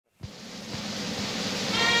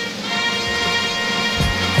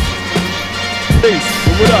Peace. So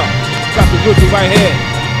what up? Got the rhythm right here.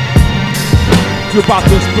 You're about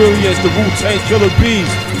to experience the Wu-Tang Killa Bees.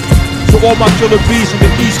 So all my Killa Bees from the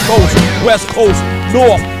East Coast, West Coast,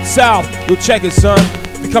 North, South, yo, check it, son.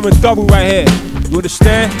 We coming double right here. You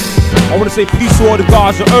understand? I want to say peace to all the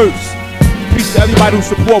gods of earths. Peace to everybody who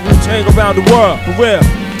support Wu-Tang around the world, for real.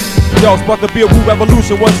 Yo, it's about to be a Wu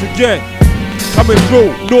revolution once again. Coming through,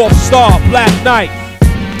 Northstar, Black Knight.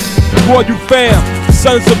 Boy, you fam,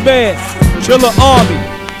 Sons of Man, Killer Army.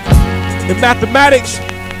 In mathematics,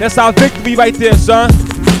 that's our victory right there, son.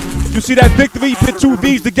 You see that victory? Put two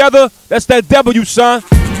V's together, that's that W, son.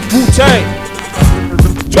 Wu-Tang.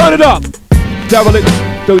 Turn it up. Derelict,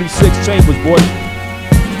 36 chambers, boy.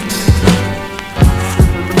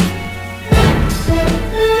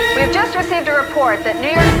 We've just received a report that New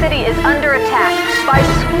York City is under attack by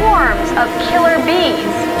swarms of killer bees.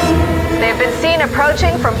 They've been seen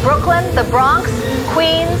approaching from Brooklyn, the Bronx,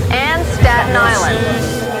 Queens, and Staten Island.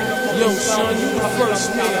 Yo, son, you the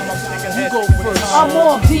first man. You go first. I'm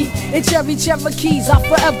all deep in Cherokees. I'll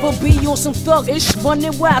forever be on some thug ish,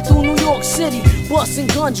 running wild through New York City, busting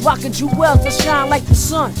guns, rocking jewels that shine like the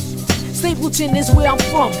sun. Stapleton is where I'm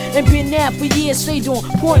from, and been there for years. Stayed on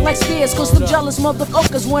point like stairs, cause them jealous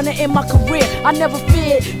motherfuckers wanna end my career. I never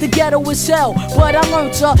feared the ghetto is hell, but I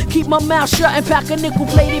learned to keep my mouth shut and pack a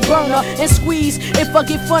nickel-plated burner and squeeze. If I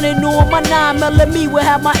get funny, on my 9mm will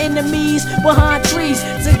have my enemies behind trees.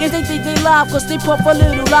 So they think they live cause they puff a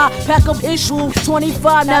little lie. Pack up issue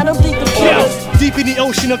 25, now them think the killers. Deep in the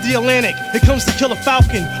ocean of the Atlantic, it comes to kill a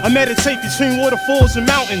falcon. I meditate between waterfalls and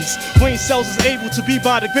mountains. Brain cells is able to be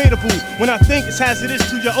biodegradable. When I think it's hazardous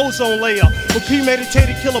to your ozone layer. With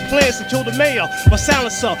premeditated killer plans to kill the mayor. My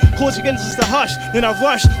silencer causing engines to hush. Then I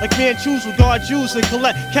rush like Manchus with guard Jews and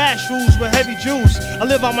collect cash rules with heavy Jews. I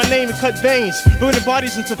live out my name and cut veins, burning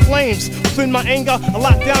bodies into flames. Within my anger, I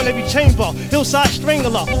lock down every chamber. Hillside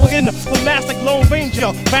strangler, in the mask like Lone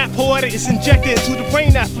Ranger. Rap poetic is injected into the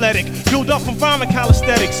brain athletic. Build up from rhyming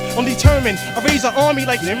calisthenics. I'm determined, I raise an army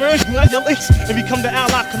like the emerging and become the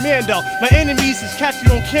allied commander. My enemies is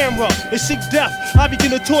captured on camera. They seek death. I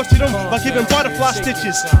begin to torture them by giving butterfly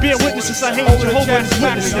stitches. Bear witnesses, I hang Jehovah's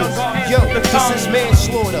Witnesses. Yo, this is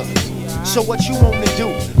manslaughter. So what you want to do?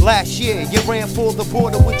 Last year, you ran for the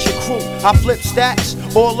border with your crew. I flip stats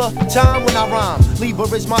all the time when I rhyme. Libra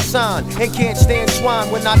is my sign, and can't stand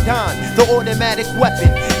swine when I dine. The automatic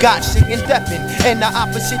weapon, got sick and deafened. In the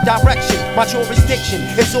opposite direction, my jurisdiction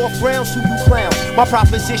is off grounds to you clowns. My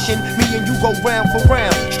proposition, me and you go round for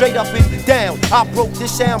round. Straight up and down, I broke the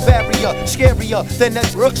sound barrier. Scarier than the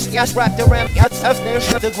rooks, I wrapped around.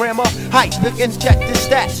 The grammar, height, look and check the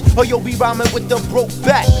stats. Or you'll be rhyming with the broke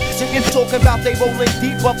back. Chickens talking about they rolling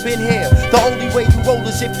deep up in here. The only way you roll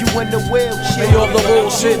is if you in the wheelchair. May all the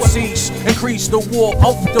bullshit cease, increase the war,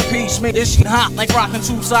 out the peace. Make this shit hot like rocking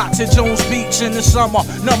two socks at Jones Beach in the summer.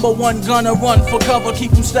 #1 gunner, run for cover,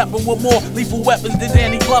 keep them stepping with more lethal weapons than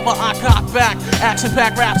Danny Glover. I cock back,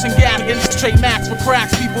 action-packed raps and gas against Trey Max for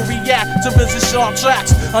cracks. People react to visit sharp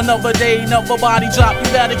tracks. Another day, another body drop.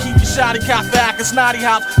 You better keep your shotty cock back and snotty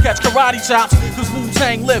hops, catch karate chops. Cause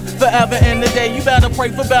Wu-Tang live forever in the day. You better pray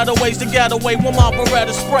for better ways to get away with my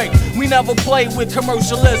Beretta spray. We never play with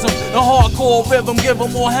commercialism. The hardcore rhythm give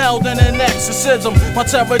them more hell than an exorcism. My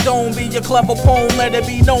terror don't be a clever poem, let it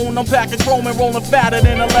be known. I'm packing chrome and rolling fatter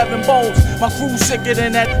than 11 bones. My crew's sicker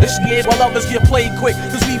than that shit while others get played quick.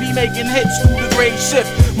 Cause we be making hits through the grade shift.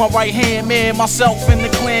 My right hand man, myself and the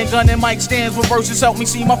clan, gun and mic stands with verses help me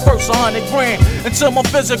see my first 100 grand. Until my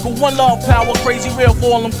physical, one love power, crazy real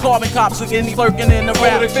for all them carbon cops again, lurking in the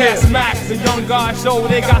rap. The Cats Max, the young guys show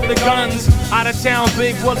they got the guns. Out of town,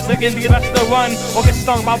 big woods, the Indian best to run. Or get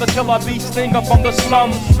stung by the killer bees, sting up from the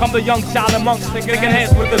slum. Come the young child amongst, thinking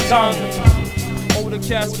hands with the tongue. Over the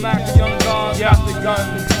Cats Max, the young guys got the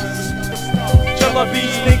guns. Killer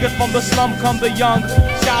bees, stingers from the slum, come the young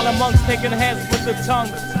child amongst, taking hands with the tongue.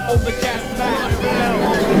 Over the Cats Max.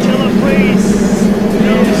 Killer Bees, you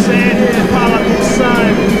know what I'm saying? Prodigal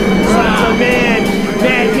son, Sunz of Man.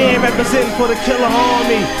 Madman representing for the killer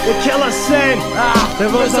army, the killer sin, the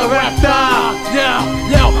resurrector.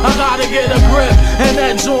 Yo, I gotta get a grip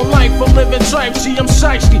and enjoy life for living tripe. Gee, I'm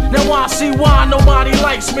shiesty. Now I see why nobody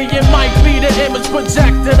likes me. It might be the image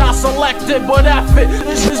projected, I selected, but F it.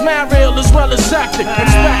 This is mad real as well as hectic.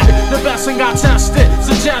 Expected, the best and got tested.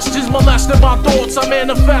 Suggestions molested my thoughts, I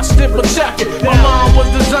manifested, but check it. My mind was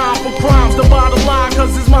designed for crimes. The bottom line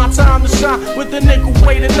cause it's my time to shine with the nickel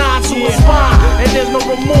weighted 9 to a spine. And there's no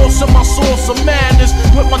remorse in my source of madness.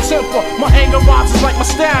 With my temper, my anger rises like my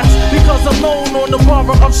status, because I'm known on the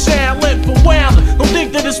borough of Shaolin for wailing. Don't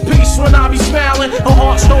think that it's peace when I be smiling. A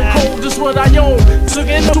heart stone cold, just what I own. So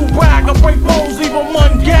get no brag, I break bones, leave them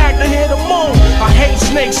ungag to hear the moan. I hate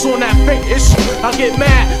snakes on that fake issue. I get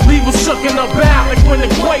mad, leave them shook in the back like when the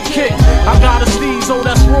quake hit. I got a sneeze, oh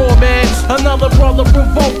that's raw, man. Another brother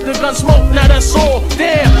provoked the gun smoke, now that's all.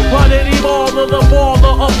 Damn, why did he bother the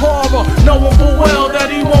baller of horror? Knowing full well that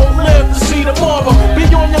he won't live to see tomorrow. Be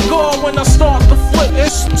on your guard when I start to flip.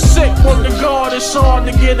 It's sick, but the guard is hard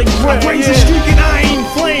to get a grip. I raise a streaking iron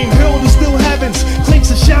flame, hurled to still heavens. Clinks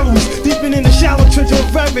of shallows, deeping in the shallow trench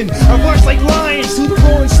of reverend. I rush like lions through the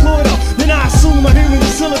roaring slaughter. Then I assume my human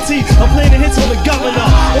facility. I'm playing hits on the governor.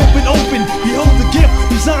 Open, behold the gift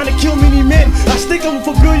designed to kill many men. I stick them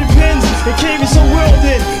for brilliant pens and cave so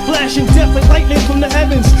whirled-in, flashing death like lightning from the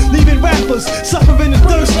heavens, leaving rappers suffering the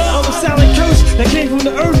thirst of a silent curse that came from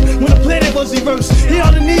the earth when the planet was reversed. Here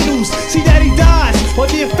are the needles, see that he dies, or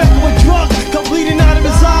the effect of a drug come bleeding out of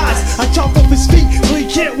his eyes. I chop off his feet so he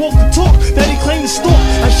can't walk the talk that he claimed to stalk.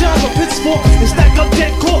 I shine my pitchfork and stack up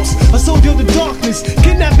dead corpse. A soldier of the darkness,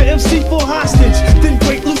 kidnap an MC for hostage, then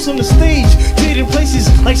break loose on the stage, trading places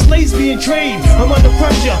like slaves being trained. I'm under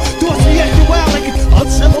pressure, thoughts reacting wild like an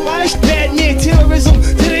uncivilized madman terrorism.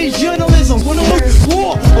 Today's journalism, when I'm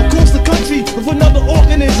war across the country with another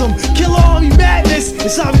organism. Killarmy madness,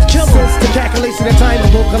 it's how we kill them. Since the calculation of time, a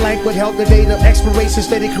vocal like would help the date of exploration,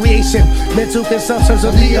 steady creation, mental consumptions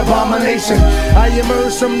of the abomination. I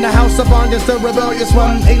emerge from the house of bondage, the rebellious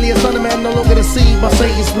one, alias son of man, no longer deceived by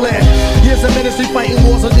Satan's plan. Years of ministry fighting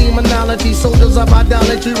wars of demonology, soldiers of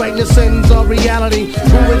idolatry, writing the sins of reality.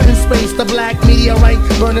 Moving through space, the black meteorite,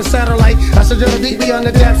 burning satellite. I sojourn deep beyond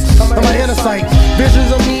the depths of my inner sight.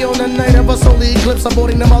 Visions of me on the night of a solar eclipse,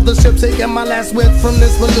 aborting the mothership, taking my last whiff from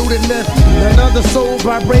this polluted myth. Another soul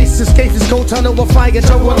vibrates, escapes his cold tunnel of fire,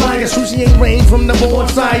 trouble liar, excruciating rain from the born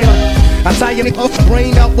sire. I tie your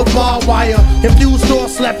brain out with barbed wire, confused or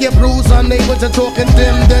slap your bruise, unable to talk,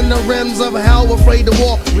 condemned in the rims of hell, afraid to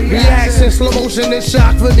walk. Reaction, slow motion and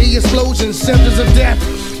shock for the explosion, symptoms of death.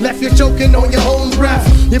 Left you choking on your own breath.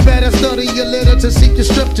 You better study your literature, seek your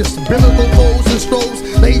scriptures, biblical codes and scrolls,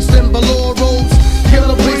 laced in below robes.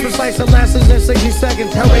 Killer Bees, precise lessons in 60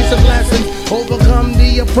 seconds. Hellraiser blessings, overcome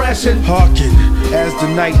the oppression. Hearken as the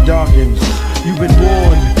night darkens. You've been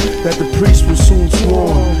warned that the priest will soon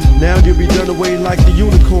swarm. Now you'll be done away like the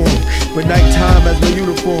unicorn, with nighttime as my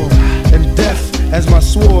uniform and death as my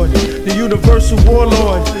sword. The universal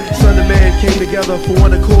warlord, son of man, came together for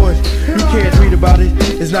one accord. You can't read about it,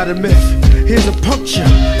 it's not a myth. Here's a puncture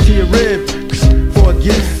to your rib for a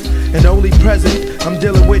gift. And the only present I'm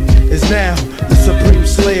dealing with is now the supreme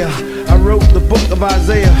slayer. I wrote the book of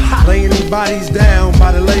Isaiah, laying these bodies down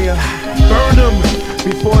by the layer. Burn them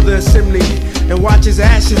before the assembly, and watch his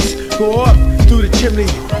ashes go up through the chimney.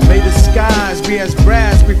 May the skies be as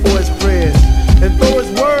brass before his prayers, and though his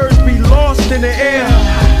words be lost in the air.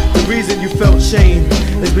 The reason you felt shame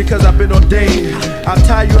is because I've been ordained. I'll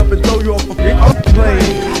tie you up and throw you off a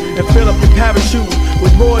plane, and fill up your parachute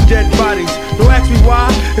with more dead bodies. Don't ask me why,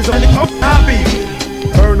 it's only a hobby.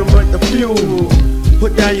 Burn them like the fuel,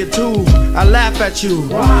 put down your tool. I laugh at you,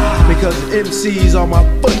 because MCs are my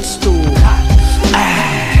footstool.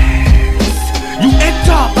 You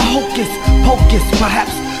enter the hocus pocus,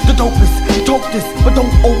 perhaps the dopest, dope this, but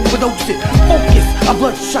don't overdose it. Focus, a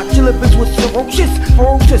bloodshot your lips with ferocious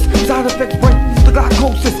side effects brings the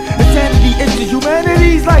glycosis. Insanity enters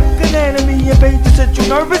humanity's like an enemy, invades the central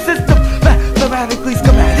nervous system. Mathematically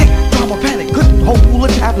schematic, drama panic, couldn't hold a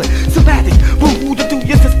tablet. Somatic, rude to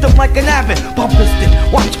your system like an avid. Bump piston,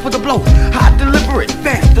 watch for the blow. High deliberate,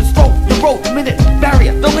 fast and slow. The road, minute,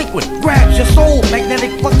 barrier, delinquent, grabs your soul.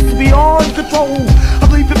 Magnetic flux beyond control. I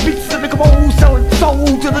believe in beats in the commode, selling soul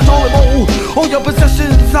to the toilet bowl. All your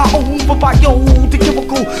possessions are owned for bio, the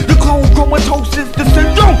chemical, the clone, chromatosis, the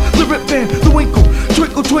syndrome, the rip band, the winkle,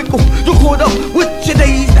 twinkle, twinkle. You're caught up with your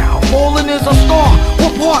days now. Falling is a star.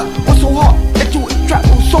 What part? What's so hard? Into it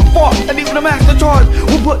travels so far, and even a master charge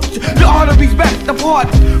will put the arteries back apart.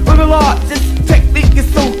 Rebel art, this technique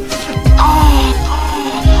is so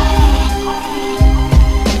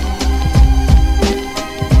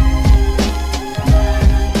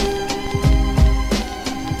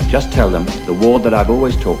Just tell them the war that I've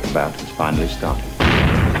always talked about has finally started.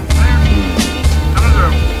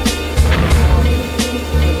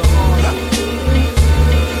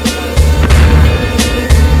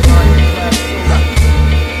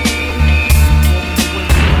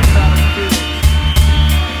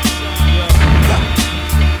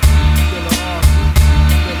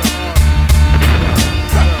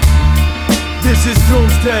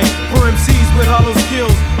 Doomsday for MCs with hollow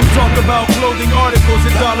skills. We talk about clothing articles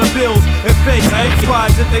and dollar bills and fake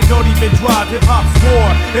vibes that they don't even drive. Hip-hop's war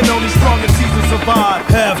and only strong MCs will survive.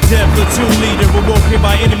 Half-dead platoon leader, awoken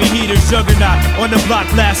by enemy heaters. Juggernaut on the block,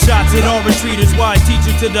 blast shots at all retreaters. Why teach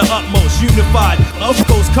it to the utmost, unified. Up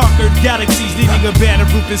goes conquered galaxies, leaving a band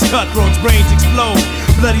of ruthless cutthroats. Brains explode,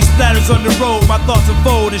 bloody splatters on the road. My thoughts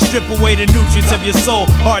unfold and strip away the nutrients of your soul.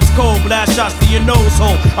 Heart's cold, blast shots to your nose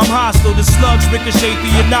hole. I'm hostile, the slugs ricochet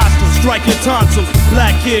through your nostrils, strike your tonsils.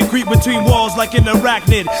 Black kid creep between walls like an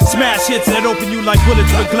arachnid. Smash hits that open you like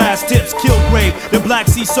bullets with glass tips. Killgrave, the Black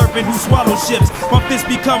Sea serpent who swallows ships. My fists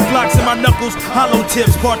become blocks and my knuckles hollow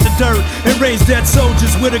tips. Part the dirt and raise dead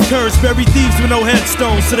soldiers with a curse. Bury thieves with no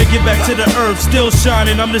headstones so they get back to the earth. Still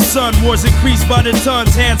shining, I'm the sun. Wars increased by the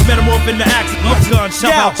tons. Hands metamorph into axes. Gun,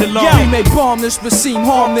 shout out your lungs. We may bomb this but seem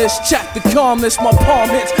harmless. Check the calmness, my palm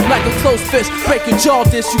hits like a close fist. Breaking jaw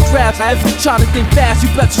this, you grab. Trying to think fast, you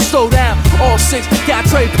better slow down. All six, got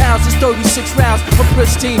trade pounds, it's 36 rounds. I'm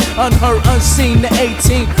pristine, unheard, unseen, the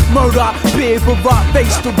 18. Murder, beard, rock,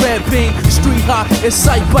 face, the red beam. Street hot, it's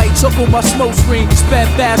sight bite, took on my smoke screen. Sped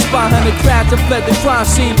fast, behind the crowd, and fled the crime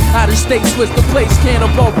scene. Out of state, switch the place,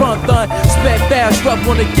 cannonball run thun. Sped fast, rub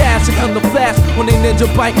on the gas, and come the flash. When they ninja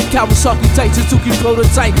bite, Kawasaki tight, Suzuki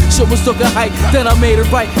prototype. Shit was took a height, then I made it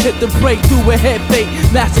right. Hit the brake, through a head fake.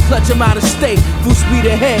 Master clutch, I'm out of state. Full speed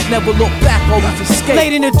ahead, never look back, always escape.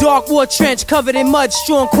 Laid in a dark war trench, covered in mud,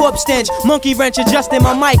 strong corpse stench. Monkey wrench adjusting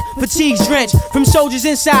my mic, fatigues drenched. From soldiers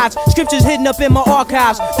inside, scriptures hidden up in my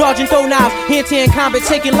archives. Dodging throw knives, hand-to-hand combat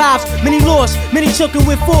taking lives. Many lost, many taken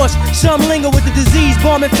with force. Some linger with the disease,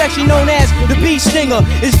 bomb infection known as the bee stinger.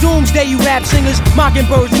 It's doomsday, you rap singers.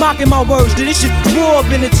 Mockingbirds, mocking my words. This shit war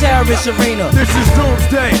up in the terrorist arena. This is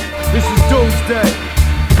Doomsday. This is Doomsday.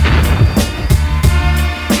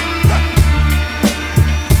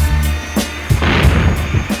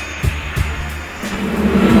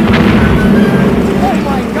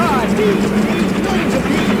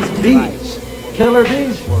 Bees? Killer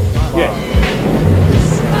bees? Yeah.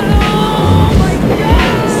 Oh my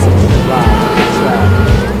God!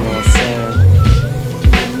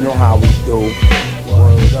 You know how we do.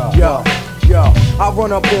 Yo, I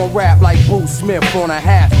run up on rap like Bruce Smith on a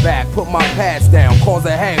halfback. Put my pads down, cause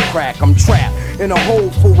a head crack. I'm trapped in a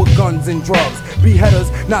hole full of guns and drugs.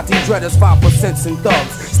 Beheaders, Nazi dreaders, 5% and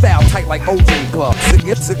thugs. Style tight like OJ gloves.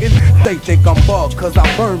 They think I'm bugged, cause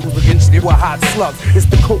I burned against it with hot slugs. It's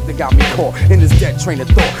the coke that got me caught in this dead train of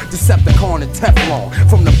thought. Decepticon and Teflon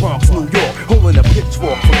from the Bronx, New York. Holding a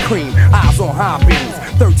pitchfork for cream, eyes on high beams.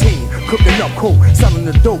 13, cooking up coke, selling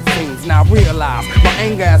the dope fiends. Now I realize my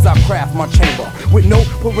anger as I craft my chamber. With no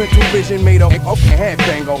parental vision, made up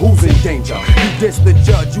headbanger. Who's in danger? You diss the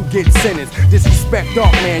judge, you get sentenced. Disrespect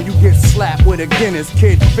Darkman, you get slapped with a Guinness.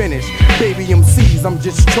 Kid finish. Baby MCs, I'm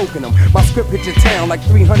just choking them. My script hit your town like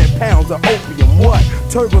 300 pounds of opium. What?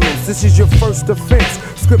 Turbulence, this is your first offense.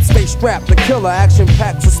 Script stay strapped, the killer,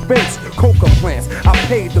 action-packed suspense. Coca plants, I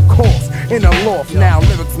paid the cost. In a loft, now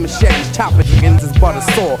lyrics machetes, chopping against his butter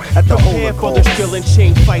saw at the Prepare for the skill and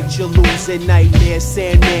chain fight you're losing. Nightmares,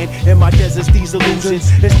 Sandman, in my deserts, these illusions.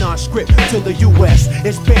 It's non-script to the US,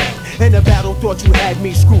 it's banned. In the battle, thought you had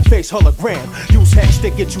me, Screwface hologram. Use hex to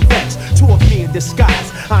get you vexed. Two of me in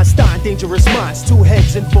disguise. Einstein, dangerous minds, 2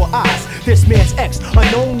 heads and 4 eyes. This man's X,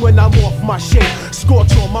 unknown when I'm off my shape.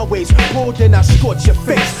 Scorch on my waist, pulled and I scorch your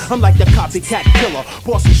face. I'm like the copycat killer,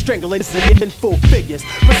 Boston strangling in full figures.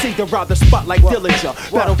 Proceed to rob the spot like Dillinger,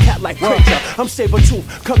 battle cat like Cringer. I'm Sabertooth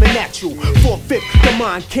coming at you. 4/5, the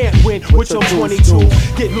mind can't win with your 22.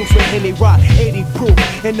 Get loose with Henny Rock, 80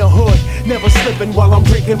 proof. In the hood, never slipping while I'm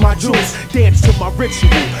drinking my juice. Dance to my ritual,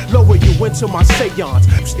 lower you into my seance.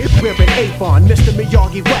 Wearing Avon, Mr.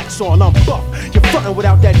 Miyagi wax on, I'm buff. You're frontin'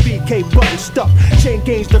 without that BK button stuff. Chain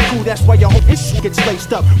gains the crew, that's why your whole issue gets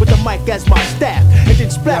laced up with the mic as my staff. And then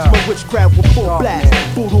splash my witchcraft with full blast.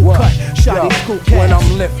 Voodoo cut, Shotti screw cast. When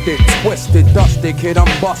I'm lifted, twisted, dusted, kid,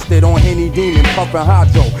 I'm busted on any demon, pumping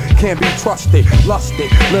hydro. Can't be trusted, lusted,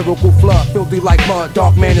 lyrical flood, filthy like mud.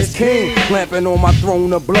 Darkman is king, lamping on my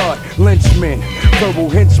throne of blood. Lynchmen, verbal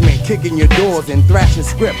henchmen, kicking your doors and thrashing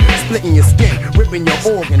script, splitting your skin, ripping your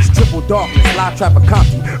organs. Triple darkness, live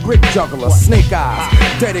trapacanti, brick juggler, snake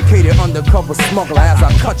eyes, dedicated undercover smuggler. As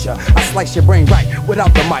I cut ya, I slice your brain right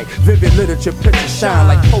without the mic. Vivid literature pictures shine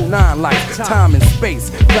like 09 lights. Time and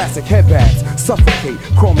space, classic headbands, suffocate.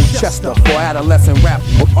 Call me Chester for adolescent rap.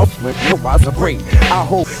 Rise of great. I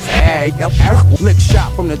hope Lick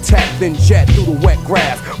shot from the tap, then jet through the wet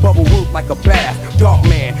grass. Bubble root like a bath.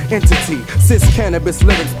 Darkman, entity. Cis cannabis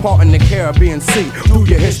lyrics parting the Caribbean Sea. Through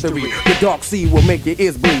your history, the dark sea will make your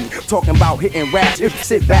ears bleed. Talking about hitting raps, if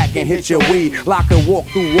sit back and hit your weed. Lock and walk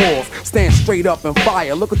through walls. Stand straight up and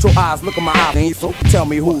fire. Look at your eyes, look at my eyes. And so tell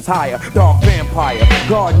me who's higher. Dark vampire.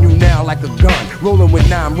 Guarding you now like a gun. Rolling with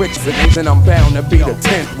 9 riches and I'm bound to be the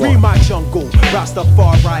 10th one. Read my jungle.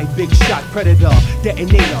 Rastafari, big shot predator.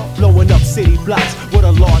 Detonator. Blowing up city blocks with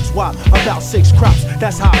a large wop. About 6 crops.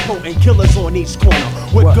 That's how potent killers on each corner.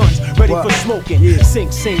 With guns ready for smoking. Sing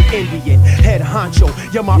Indian. Head honcho.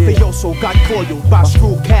 Your mafioso got coiled by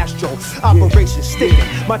Screw Castro. Operation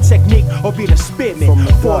sticking. My technique will be the spearman.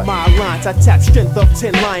 4 mile lines. I tap strength of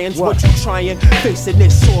 10 lions. What you trying? Facing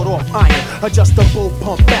this sword off iron. Adjustable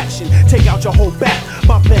pump action. Take out your whole back.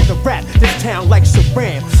 My plan to rap this town like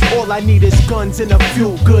Saram. All I need is guns and a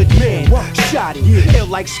few good men. Shotti, ill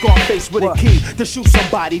like Scarface with a key to shoot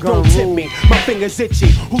somebody. Don't tempt me. My fingers itchy.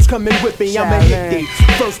 Who's coming with me? I'ma hit thee.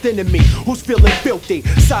 First enemy. Who's feeling filthy?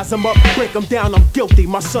 Size them up, break them down. I'm guilty.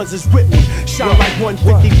 My Sunz is with me. Shine like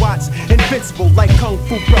 150 watts. Invincible like Kung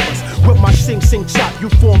Fu brothers. With my sing chop, you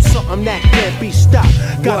form something that can't be stopped.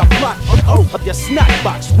 Got a plot of your snot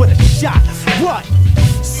box with a shot. What?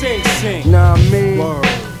 Sing. Nah, me.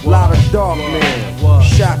 Lot of Darkman.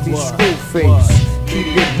 Shotti, Screwface.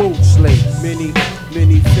 Keep your boots laced.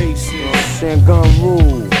 Many faces. And gun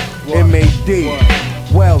rule. MAD.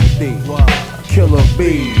 Wealthy. Killa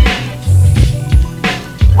Bees.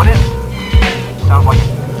 What is it? Sounds like a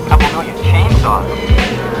couple million chainsaws.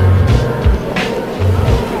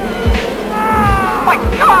 Oh my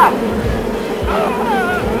God!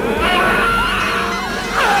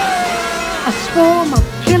 A swarm of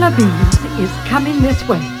killer bees is coming this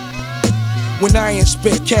way. When I ain't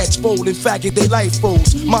spit, cats fold, in fact, they life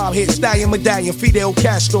froze. Mob hit, stallion, medallion, Fidel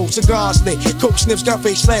Castro, cigars lit, coke sniffs,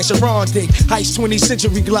 gunface slash, a Ron dick, heist 20th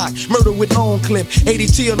century Glock, murder with long clip,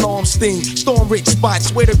 ADT alarm sting, storm rich spots,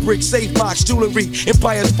 sweater brick, safe box, jewelry,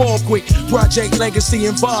 empires fall quick, project legacy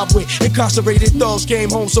involved with, incarcerated thugs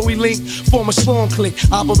came home, so we linked, form a strong click,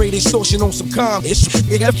 operated extortion on some calm,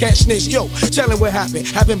 it have catch snitch, yo, tellin' what happened,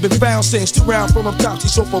 haven't been found since, 2 rounds from autopsy,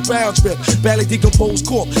 so for bound trip, badly decomposed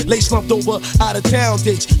corp, lay slumped over, out of town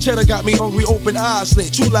ditch. Cheddar got me hungry, open eyes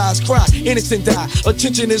lit. True lies cry, innocent die.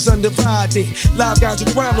 Attention is undivided. Live guys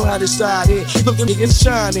who crime know how to decide here. Look at me and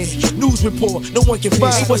shining. News report, no one can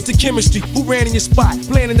find. What's the chemistry? Who ran in your spot?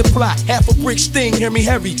 Planning the plot. Half a brick sting, hear me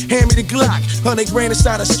heavy. Hand me the Glock. 100 grand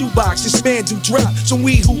inside a shoebox. This man do drop. Some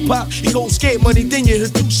weed who pop. He gon' scared money, then you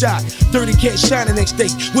hit 2 shot. 30 cat shining next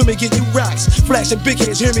day. Women get you rocks. Flashing big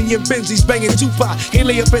heads, hear me in Benzies banging Tupac. Can't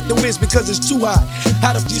lay up at the whiz because it's too hot.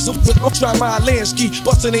 How the f*** try my land ski,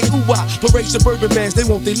 bustin' they ooh-wah. Parade suburban bands, they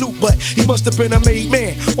want they loot, but he must have been a made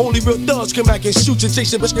man. Only real thugs come back and shoot you,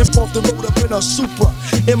 chasing bitch off the road up in a Supra.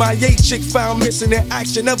 MIA chick found missing in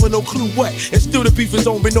action, never no clue what. And still the beef is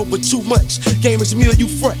on, been over too much. Game is meal, you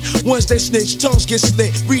front. Ones that snitch, tongues get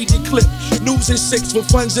slit. Read your clip. News is 6 with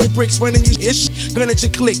funds and bricks running your ish. Gun at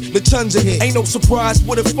your click, Latunza Hit. Ain't no surprise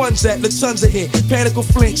where the funds at, Latunza Hit. Panic or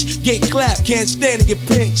flinch, get clapped, can't stand to get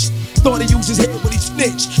pinched. Thought he used his head when he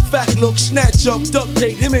snitched. Fat look, snatch up, duct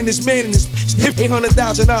tape. Him and his man and his hip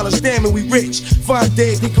 $800,000. Damn it, we rich. Find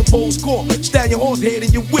dead, decomposed corp. Stallion horse head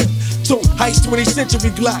in your whip. So heist 20th century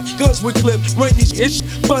Glock. Guns with clip, run these ish.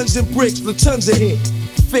 Funds and bricks, Latunza Hit.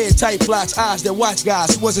 Fed tight plots, eyes that watch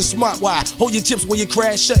guys who wasn't smart. Why? Hold your chips when you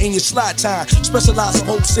crash, shut in your slot time. Specialize in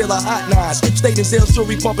wholesaler hot knives. Stayed in Zell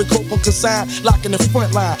Story, pumping coke on consign. Locking the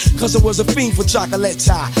front line. Cousin was a fiend for chocolate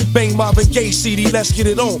tie. Bang Marvin Gaye CD, let's get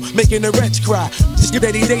it on. Making the wretch cry. This kid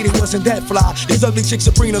that he dated wasn't that fly. These ugly chicks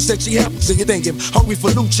Sabrina said she happy. So you think him hungry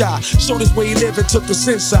for Lucha. Showed us where he lived and took us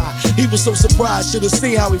inside. He was so surprised, should've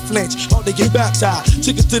seen how he flinched. Thought they get baptized.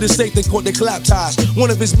 Took us to the safe, they caught their clap ties.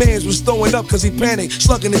 One of his mans was throwing up cause he panicked.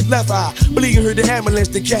 In his left eye, believing heard the ambulance,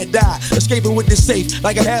 the cat died. Escaping with the safe,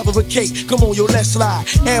 like a half of a cake. Come on, yo, let's slide.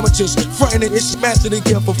 Amateurs, frontin' it, it's master to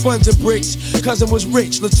get for funds and bricks. Cousin was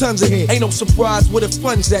rich, Latunza Hit. Ain't no surprise where the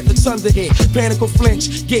funds at, Latunza Hit. Panic or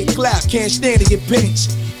flinch, get clapped, can't stand to get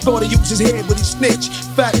pinched. Thought he used his head, but he snitched.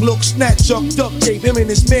 Fat look, snatch up, duct tape. Him and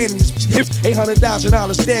his man and his hip.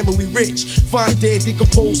 $800,000, damn it, we rich. Find dead,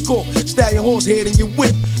 decomposed corp. Stallion horse head in your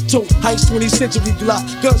whip. Tote, heist 20th century Glock.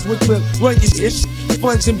 Guns with clip, run your ish.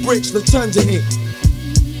 Funds and bricks, Latunza Hit.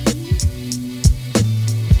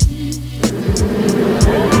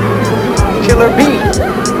 Killa Bees.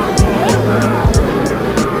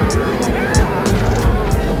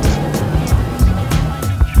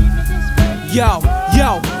 Yo,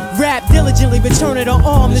 Rap diligently, return of the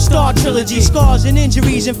arm, the Star Trilogy. Scars and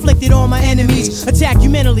injuries inflicted on my enemies. Attack you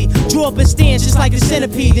mentally, draw up a stance just like a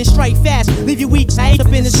centipede. Then strike fast, leave you weak, up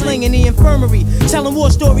in the sling in the infirmary. Telling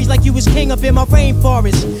war stories like you was king up in my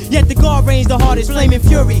rainforest. Yet the guard reigns the hardest, flaming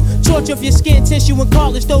fury. Torture of your skin, tissue and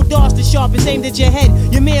cartilage, though darts the sharpest aimed at your head.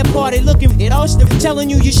 Your man parted, looking at Ulster, telling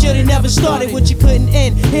you you should've never started what you couldn't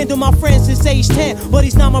end. Handle my friend since age 10, but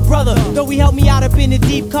he's not my brother. Though he helped me out up in the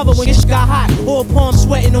deep cover when it got hot, all palm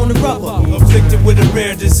sweating on the rubber. Afflicted with a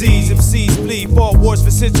rare disease, MCs bleed, fought wars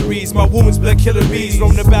for centuries. My wounds bled killer bees,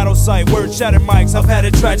 roam the battle site, word shattered mics. I've had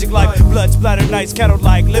a tragic life, blood splattered nights,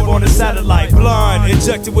 cattle-like, live on a satellite. Blind,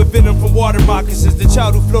 injected with venom from water moccasins. The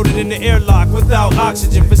child who floated in the airlock without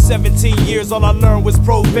oxygen. For 17 years, all I learned was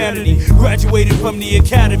profanity. Graduated from the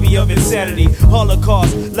Academy of Insanity.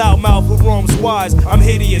 Holocaust, loudmouth who roams wise. I'm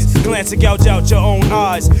hideous, glance to gouge out your own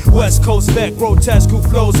eyes. West Coast vet, grotesque who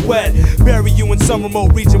flows wet. Bury you in some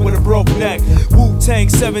remote region with a broke neck. Wu-Tang,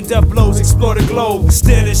 7 death blows, explore the globe.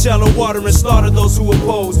 Stand in shallow water and slaughter those who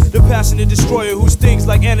oppose. The passionate destroyer who stings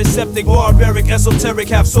like antiseptic. Barbaric, esoteric,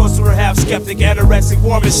 half sorcerer, half skeptic. Anorexic,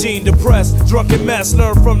 war machine, depressed. Drunken mess,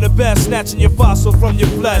 learn from the best. Snatching your fossil from your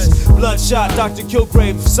flesh. Bloodshot, Dr.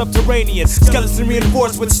 Kilgrave, subterranean. Skeleton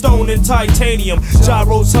reinforced with stone and titanium.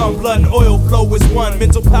 Gyros hum, blood and oil flow is one.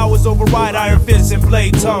 Mental powers override iron fists and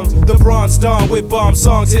blade tongues. The Bronze Dawn with bomb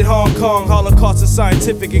songs hit Hong Kong. Holocaust, a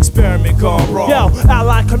scientific experiment gone wrong. Yo,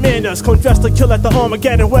 allied commanders, confess to kill at the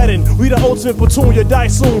Armageddon wedding. We the ultimate platoon, you die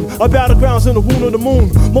soon. Our battlegrounds in the wound of the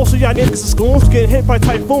moon. Most of y'all niggas is goons, getting hit by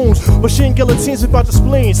typhoons. Machine guillotines without the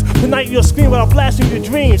spleens. Tonight you'll scream while I'm blasting your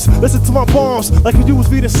dreams. Listen to my bombs like you do was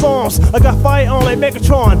reading psalms. I got fire on like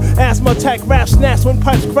Megatron. Asthma attack, rap snaps when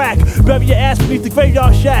pipes crack. Bury your ass beneath the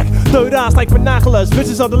graveyard shack. Third eyes like binoculars.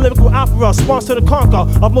 Visions of the lyrical opera. Sponsor to conquer.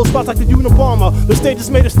 I blow spots like the Unabomber. The stage is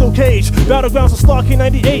made of steel cage. Battlegrounds of Star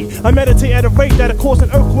K98. I meditate at a rate that'll cause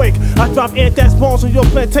an earthquake. I drop anthrax bombs on your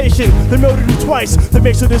plantation. They murdered you twice to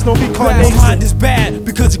make sure there's no reincarnation. Mind is bad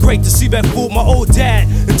because it's great to see that fooled my old dad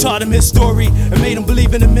and taught him his story and made him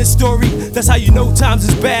believe in a mystery. That's how you know times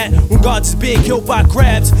is bad when Godz is being killed by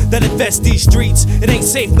crabs that infest these streets. It ain't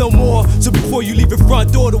safe no more. So before you leave your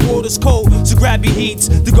front door, the world is cold. So grab your heats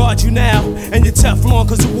to guard you now and your Teflon,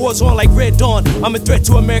 cause the war's on like Red Dawn. I'm a threat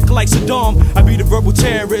to America like Saddam. I be the verbal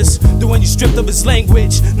terrorist, the one you stripped of his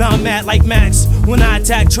language. Now I'm mad like Max when I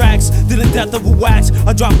attack tracks. Then the death of a wax,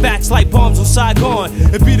 I drop backs like bombs on Saigon.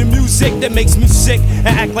 It be the music that makes me sick and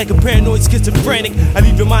act like a paranoid schizophrenic. I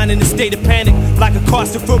leave your mind in a state of panic like a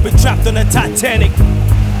claustrophobic trapped on a Titanic.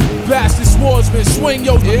 Bastard Swordsman, swing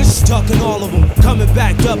your ish. Tucking all of them, coming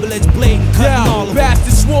back, double-edged blade, cutting all of them.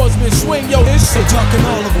 Bastard Swordsman, swing your ish. Tucking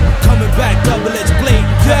all of them, coming back, double-edged blade,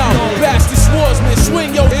 cutting all of them. Bastard Swordsman,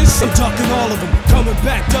 swing your ish. I'm tucking all of them, coming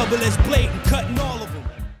back, double-edged blade, and cutting all of them.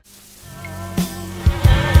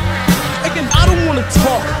 Again, I don't wanna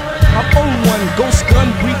talk. I own one ghost gun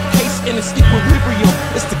briefcase in its equilibrium.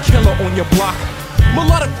 It's the killer on your block.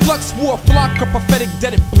 Melodic flux, war flock, a prophetic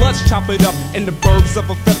deaded bloods chop it up, and the birds of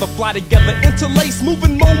a feather fly together, interlace,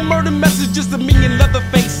 moving more murder messages to me in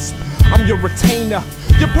Leatherface. I'm your retainer,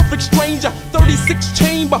 your perfect stranger, 36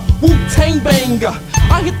 chamber, Wu-Tang banger.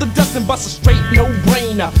 I hit the dust and bust a straight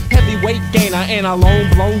no-brainer, heavyweight gainer and a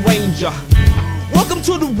long-blown ranger. Welcome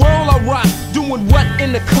to the world I rock, doing what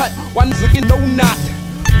in the cut, while niggas get no knot.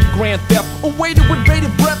 Grand theft, awaited with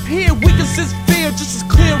bated breath. Here we can sense fear just as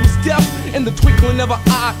clear as death. In the twinkling of an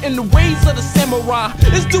eye, in the ways of the samurai.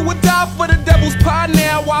 It's do or die for the devil's pie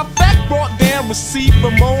now. While fact brought down, received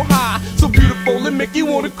from on high. So beautiful, it make you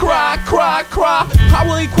wanna cry, cry, cry.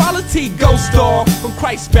 Power equality, ghost star. From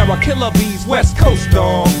Christ Sparrow, Killa Bees, West Coast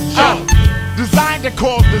dog. Designed to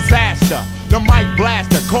cause disaster. The mic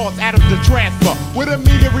blaster caused atoms to transfer with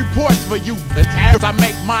immediate reports for you. As I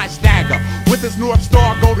make my stagger with this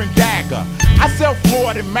Northstar golden dagger. I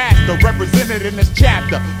self-lord and master represented in this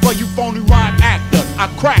chapter. For you phony rhyme actors, I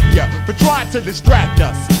crack ya for trying to distract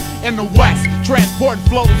us. In the West, transporting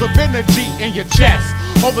flows of energy in your chest.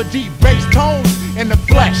 Over deep bass tones in the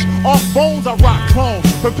flesh. Off bones I rock clones.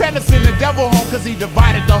 Prepare to send the devil home cause he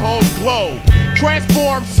divided the whole globe.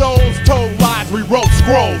 Transformed souls, told lies, rewrote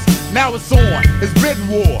scrolls. Now it's on, it's bitten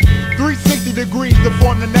war. 360 degrees to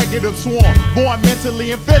form the negative swarm. Born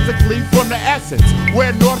mentally and physically from the essence.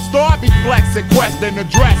 Where Northstar be flexing, questing,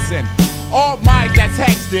 addressing. All minds that's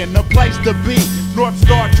hexed in, the place to be.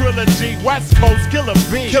 Northstar trilogy, West Coast Killa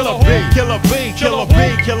Bees. Killa Bee, Killa Bee, Killa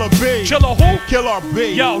Bee, Killa Bee. Killer who?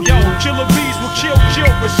 Killarmy. Yo, Killa Bees will kill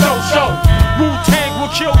with Sho Sho. Wu-Tang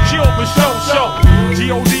will kill with Sho Sho.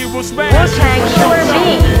 G.O.D. will smash. Wu-Tang Killa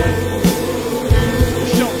Bees.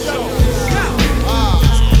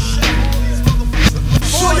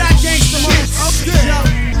 For y'all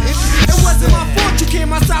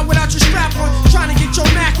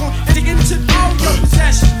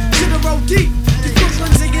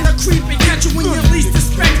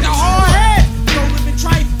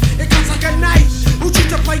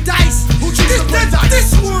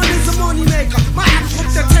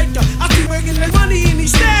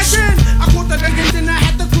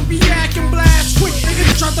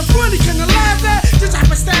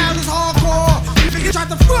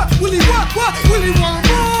what, Willie what, Willie want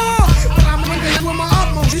more. But I'm gonna get with my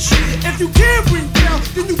utmost. If you can't bring down,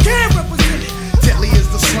 then you can't represent it. Deadly is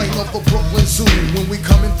the slang of the Brooklyn Zoo. When we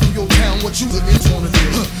coming through your town, what you looking wanna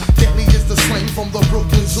do? Deadly is the slang from the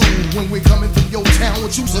Brooklyn Zoo. When we coming through your town,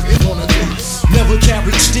 what you looking wanna do? Never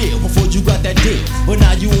carried steel before you got that deal, but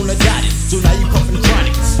now you on a dotted, so now you puffin'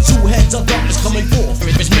 chronic. Two heads of darkness coming forth,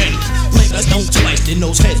 if it's many. Blink us don't twice, then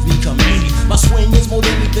those heads become many. My swing is more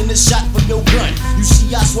deadly than a shot from your gun. You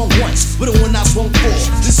see I swung once, but the one I swung for.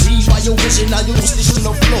 Deceived by your vision, now you don't stitch on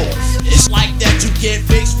the floor. It's like that you get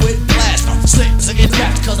fixed with blaster. Slips against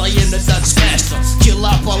raps, cause I am the Dutch master. Kill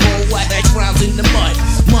up a low whack rounds in the mud.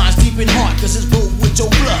 Mine's deep in heart, cause it's brewed with your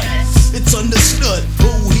blood. It's understood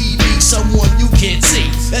who he be, someone you can't see.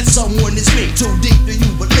 That someone is me, too deep do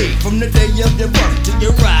you believe. From the day of your birth to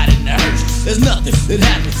your ride in the hearse, there's nothing that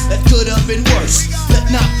happened that could have been worse.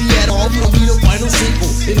 Let not be at all, will be the final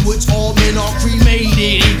sequel, in which all men are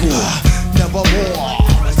cremated equal. Nevermore,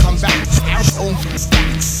 come back to our own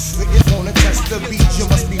stacks. If you wanna test the beat, you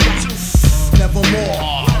must be right.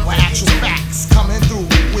 Nevermore, with actual facts coming through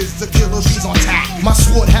with the Killa Bees on tap. My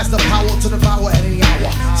sword has the power to devour at any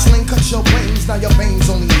hour. Sling cut your brains, now your veins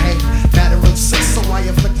only hang. Matter of 6, so I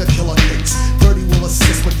inflict the killer kicks. 30 will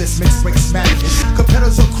assist with this mixed breaks madness.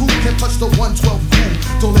 Competitors or crew can touch the 112 crew.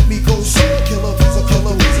 Don't let me go, so Killa Bees or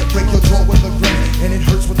Killa Bees. Break your jaw with a grin, and it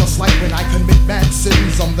hurts with a slight when I commit mad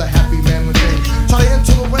sins. I'm the happy man within. Try to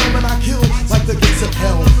enter the realm and I kill like the gates of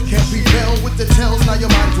hell. Can't be bound with the tells, now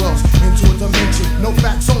your mind dwells into a dimension. No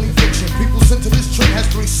facts, only fiction. People sent to this trick has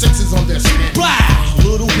 3 6s on their skin. Blah!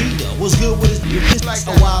 Little Peter was good with his bitch like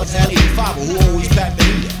a wild at 85 who always packed the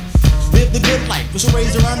heater. Lived the good life, was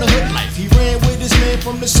raised around the hood life. He ran with his man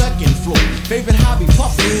from the 2nd floor. Favorite hobby,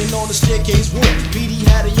 puffing on the staircase walk. PD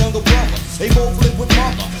had a younger brother. They both lived with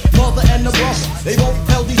mother and the brother. They both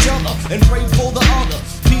held each other and prayed for the other.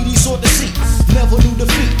 PD sought the seat, never knew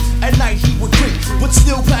defeat. At night he would creep, but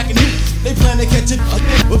still packing heat. They plan to catch it,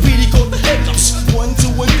 but PD caught the hiccups. 1,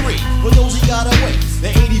 2, and 3, but those he got away.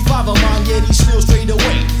 The 85 of mine, yet he still straight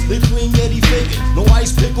away. The clean, yet he figured, no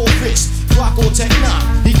ice pick or fix. Clock or Tech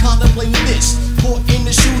 9, he contemplated this. Caught in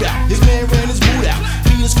the shootout, his man ran his boot out.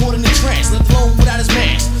 Peter's caught in the trance, left alone without his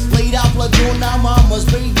mask. Laid out blood drawn, now mama's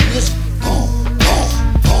baby is gone.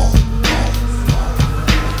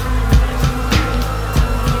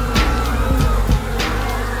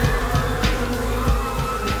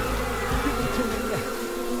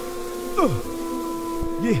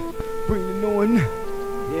 Yeah, bring it on.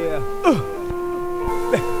 Yeah.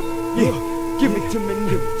 Yeah, give it to me,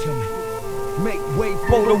 give it to me. Make way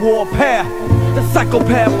for the warpath. The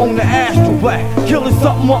psychopath on the astral black. Killing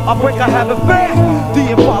something up, I break, I have it fast.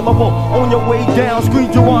 The infallible, on your way down,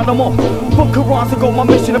 screen Geronimo. For Quran to go, my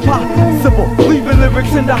mission impossible. Leaving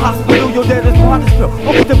lyrics in the hospital, your dead is Pottersville.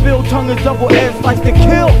 Up the bill, tongue is double edged, like to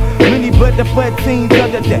kill. Many bled the fled scenes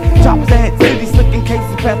under dead. Choppers ahead, city slicking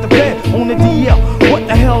cases past the bed. On the DL, what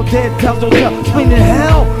the hell, dead tells don't tell. Spinning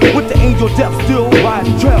hell, with the angel death still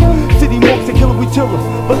riding trail. City monks and killer we chillers,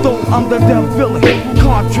 but though I'm the death villain.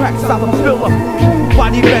 Contracts I fulfill them.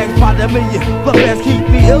 Body bags by the million, blood bags keep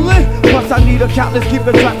me illin'. Plus I need a countless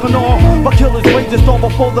keeping track on all. My killers rage the storm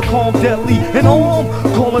before the calm, deadly and arm.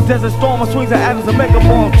 Call a desert storm, I swings at atoms a mega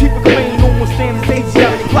bomb. Keep it clean, no one standing stage,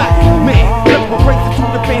 shout black man. Let's embrace it to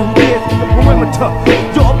the fan who dares to the perimeter.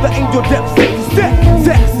 You're up the angel depths, set,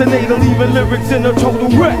 assassinator, leaving lyrics in a total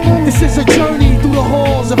wreck. This is a journey through the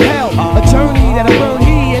halls of hell, a journey that'll burn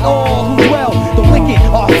he and all who dwell. The wicked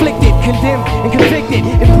are afflicted, condemned and convicted,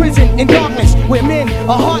 imprisoned in darkness, where men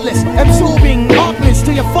are heartless, absorbing darkness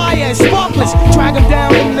till your fire is sparkless. Drag him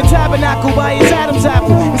down in the tabernacle by his Adam's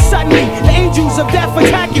apple, and suddenly the angels of death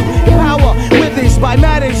attack you. The power withers by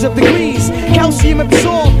matters of degrees, calcium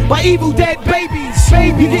absorbed by evil dead babies.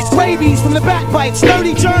 You get rabies from the backbites,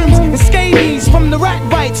 30 germs and scabies from the rat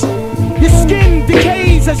bites. Your skin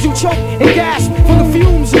decays as you choke and gasp from the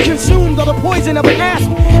fumes you consumed or the poison of an asp.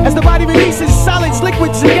 As the body releases solids,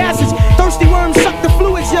 liquids, and gases, thirsty worms suck the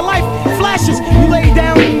fluids, your life flashes. You lay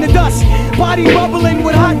down in the dust, body bubbling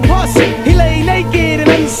with hot pus. He lay naked and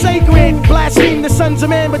unsacred, blasphemed the sons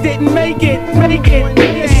of man but didn't make it.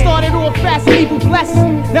 It started off fast and evil blessed.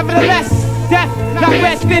 Nevertheless, death not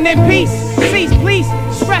resting in peace. Cease, please,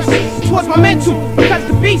 stress towards my mental, because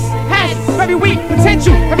the beast has very weak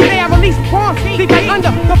potential. Every day I release pawns, deep like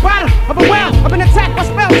under the bottom of a well. I've been attacked by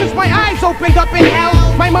spells since my eyes opened up in hell.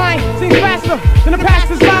 My mind seems faster than the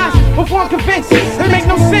pastor's lies. Before I'm convinced, they make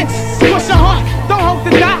no sense. Push your heart, don't hope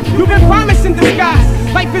to die. You've been promised in disguise.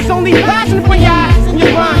 Life is only passion for your eyes and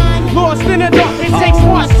your mind. Lost in the dark, it takes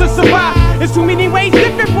months to survive. There's too many ways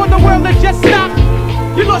different for the world to just stop.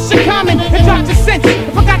 You lost your common and dropped your sense.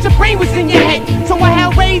 If I got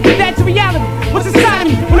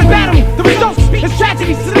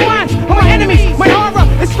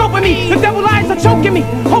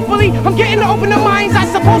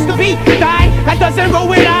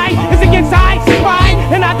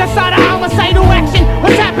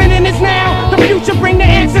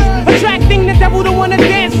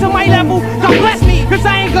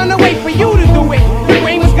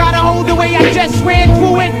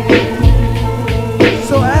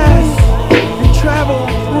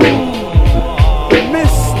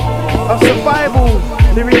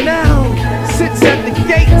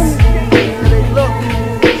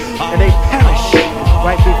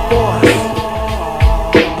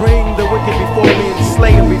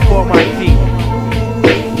slaying before my feet.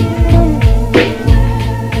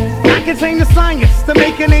 I contain the science to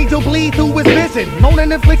make an angel bleed through his vision. Known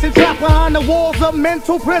an affliction trapped behind the walls of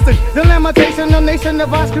mental prison. The limitation of nation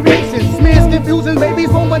of our creation. Smears confusion, babies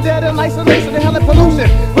born with dead in isolation and hell and pollution.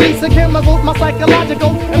 Release the chemicals, my psychological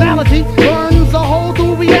analogy burns a hole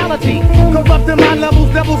through reality. Corrupting my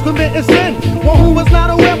levels, devils committing sin. One who was not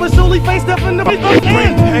aware but surely faced up in the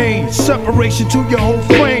Bring pain, separation to your whole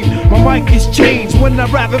frame. My mic is changed when I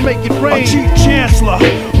rap and make it rain. A chief chancellor,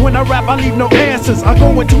 when I rap I leave no answers. I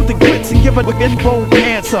go into the grits and give it with bone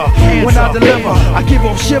cancer. When I deliver, I give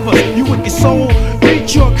off shivers. You wicked soul,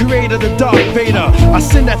 meet your creator, the Dark Vader. I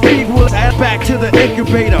send that feeble ass back to the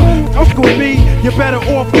incubator. Fuck with me, you're better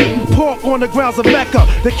off eating pork on the grounds of Mecca.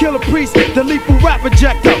 The killer priest, the lethal rap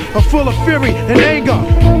projector. I'm full of fury and anger,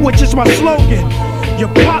 which is my slogan. Your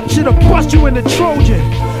pop should've bust you in the Trojan.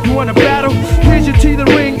 You want a battle? Here's your teeth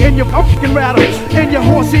ring and your pumpkin rattle, and your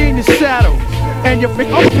horsey in your saddle, and your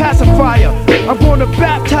pacifier. I'm gonna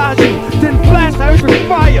baptize you, then blast earth with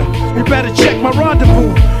fire. You better check my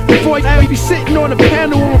rendezvous before you be sitting on the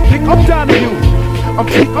panel and pick up down to you.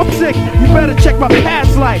 I'm sick, you better check my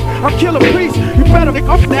past life. I'm Killer Priest, you better pick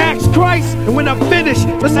up the axe Christ. And when I'm finished,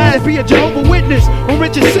 let's ask be a Jehovah's Witness or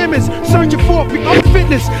Richard Simmons, searching for pick up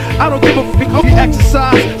fitness. I don't give a fuck up your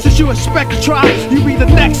exercise. Since you expect to try, you be the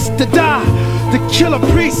next to die. The Killer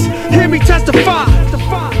Priest, hear me testify.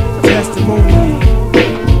 Testimony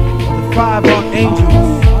of the 5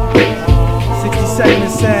 archangels, 67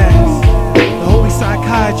 assassins, the holy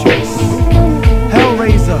psychiatrist,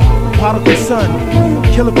 Hellraiser, prodigal son,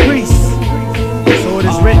 Killer Priest. So it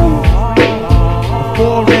is written. The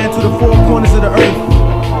 4 ran to the 4 corners of the earth,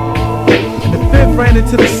 and the 5th ran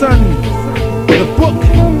into the sun. The book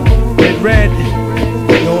it read,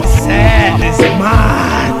 "Your sad is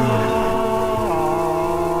mine."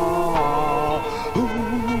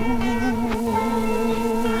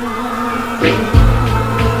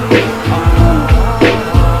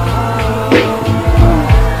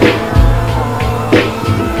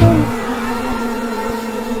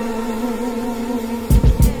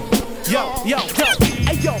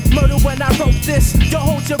 Yo,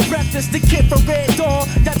 hold your breath, this the kid from Red Dawn.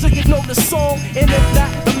 That's when you know the song. And if not,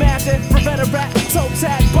 imagine, Beretta rap, toe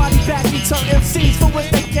tag, body back, you turn MCs for what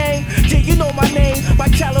they came. Yeah, you know my name, my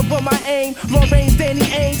caliber, my aim. Long range, Danny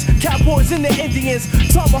Ainge, Cowboys and the Indians.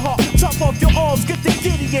 Tomahawk, chop off your arms, get the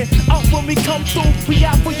Gideon. Out when we come through, we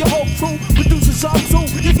out for your whole crew. Producers are too,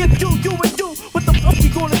 you can do, you and you. What the fuck you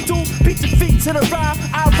gonna do? Beat your feet to the rhyme,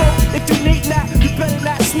 I roll. If you need that, you better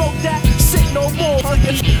not smoke that. Shit no more,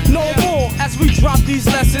 no more. As we drop these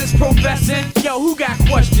lessons, professing. Yo, who got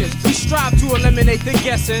questions? We strive to eliminate the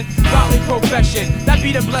guessing. Godly profession, that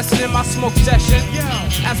be the blessing in my smoke session.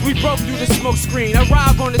 As we broke through the smoke screen,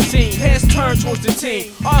 arrive on the scene, heads turned towards the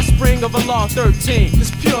team. Offspring of a law 13.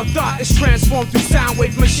 This pure thought is transformed through sound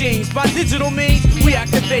wave machines. By digital means, we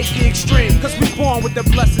activate the extreme. Cause we born with the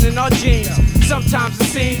blessing in our genes. Sometimes it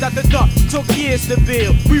seems that the thought took years to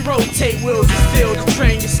build. We rotate wheels and steel to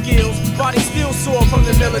train your skills. Body still sore from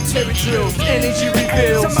the military drills. Energy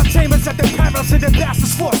reveals. Some of my tamers at the perils of the bastard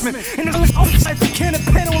Swordsman. And the outside the can of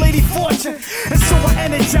pen on Lady Fortune. And so I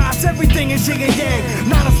energize everything in yin and yang.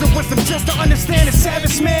 Knowledge the wisdom just to understand the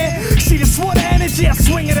savage man. See the sword of energy, I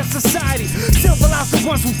swing it at society. Civilize the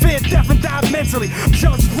ones who fear death and die mentally.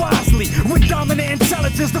 Judge wisely with dominant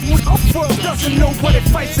intelligence. The world doesn't know what it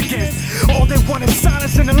fights against. All they want is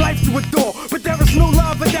silence and a life to adore. But there is no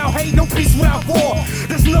love without hate, no peace without war.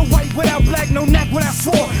 There's no white without black, no neck without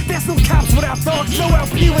sword. There's no cops without thugs, no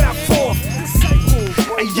LP without fourth.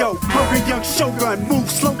 Hey yo, hungry young shogun,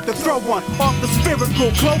 move slow to throw one. Off the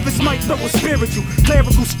spherical, Clovis might throw a spiritual.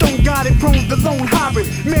 Clerical, stone guarded, prone the lone hybrid.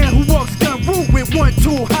 Man who walks gun rule with one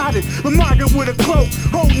tool hiding. Lamarga with a cloak,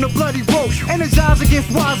 holding a bloody rope. Energized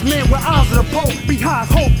against wise men with eyes of the Pope. Behind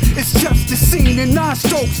hope, it's just a scene in 9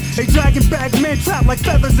 strokes. A dragon bag man trapped like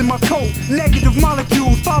feathers in my coat. Negative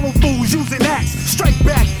molecules, follow fools using axe. Strike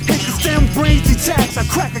back, hit the stem, brains detached. I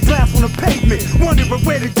crack a glass on the pavement, wondering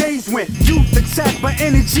where the days went. Youth attacked by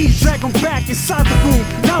energy, drag them back inside the room.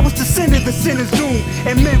 Now it's the sin of the sinner's doom.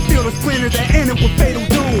 And men feel the splinter that ended with fatal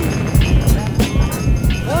doom.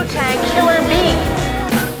 Wu-Tang Killa Bees.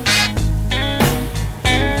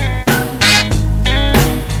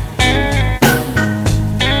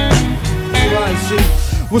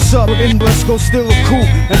 What's up? Let's go steal a coupe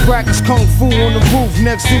and practice kung fu on the roof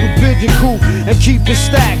next to the pigeon coop and keep it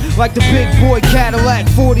stacked like the big boy Cadillac.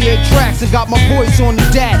 48 tracks and got my voice on the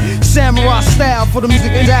DAT. Samurai style for the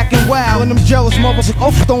music and acting wild. And them jealous mothers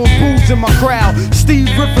off throwing booze in my crowd. Steve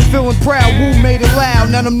Griffin feeling proud. Wu made it loud.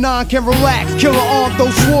 Now them nine can relax. Killer arm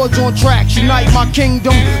throw swords on tracks. Unite my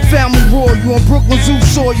kingdom. Family roar. You on Brooklyn Zoo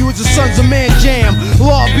soil. You was the Sons of Man jam.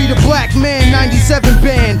 Law be the black man. 97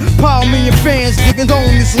 band. Power million fans. Niggas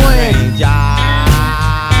own this land.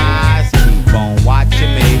 Just keep on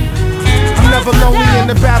watching me. I'm never lonely in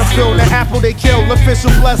the battlefield. The apple they kill.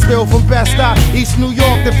 Official Blessville from Best Stop, East New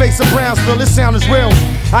York. The face of Brownsville. This sound is real.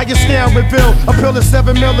 I get down with Bill. A pill of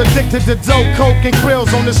 7 mil addicted to dope, coke, and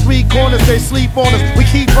grills. On the street corners, they sleep on us. We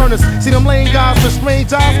keep burners. See them lame guys with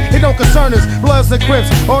strange eyes? It don't concern us. Bloods and Crips,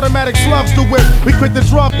 automatic slugs to whip. We quit the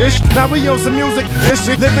drug ish. Now we on some music. This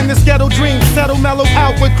shit. Living this ghetto dream. Settle mellow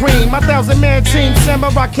out with cream. My 1,000-man team,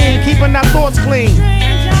 Samurai King, keeping our thoughts clean.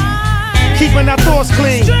 Keeping our thoughts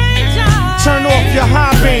clean. Turn off your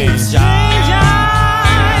high beams.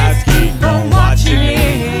 Strangers, keep on watching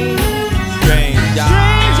me. Strangers,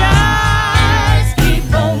 keep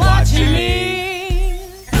on watching me.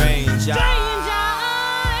 Strangers,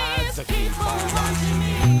 keep on watching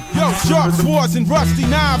me. Yo, sharp swords and rusty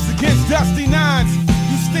knives against dusty nines.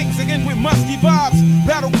 You stinks again with musky vibes.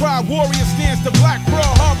 Battle cry warrior stands to Black Pearl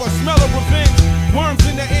Harbor. Smell of revenge. Worms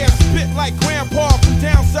in the air, spit like grandpa from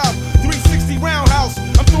down south. 360 roundhouse.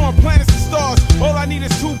 I'm throwing planets and stars. All I need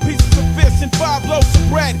is 2 pieces of fish and 5 loaves of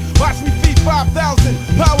bread. Watch me feed 5,000.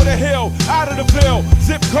 Power the hill, out of the bill.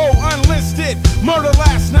 Zip code unlisted. Murder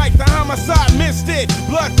last night, the homicide missed it.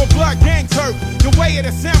 Blood for blood, gang turf. The way of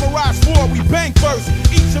the samurai swore, we bang first.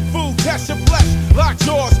 Eat your food, test your flesh, lock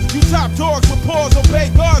jaws. You top dogs with paws,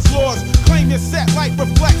 obey God's laws. Claim your set like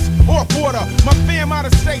reflex or border. My fam out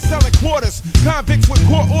of state selling quarters. Convicts with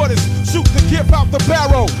court orders. Shoot the gift out the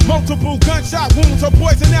barrel. Multiple gunshot wounds or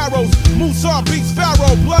poison arrows. Musa beats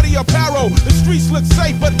Pharaoh, bloody apparel. The streets look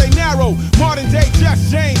safe, but they narrow. Modern day Just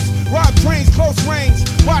James. Rob trains, close range.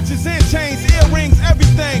 Watches and chains, earrings,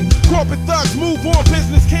 everything. Corporate thugs move on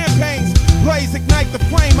business campaigns. Blaze ignite the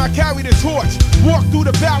flame, I carry the torch. Walk through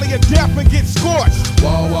the valley of death and get scorched.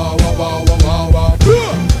 Whoa, whoa, whoa, whoa, whoa, whoa, whoa.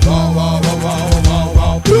 Whoa, whoa, whoa, whoa,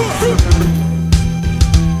 whoa, whoa.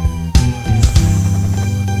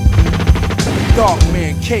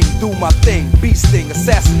 Darkman came through my thing, beast sting,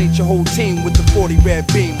 assassinate your whole team with the 40 red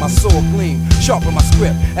beam. My sword gleam, sharpen my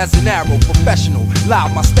script as an arrow, professional,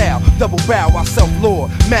 loud my style, double barrel, I self-lord,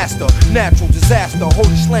 master, natural disaster,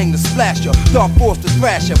 holy slang to splash ya, dark force to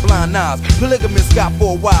thrash ya, blind eyes, polygamists got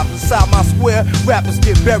 4 wives inside my square, rappers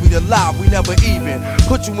get buried alive, we never even,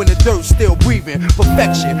 put you in the dirt, still breathing,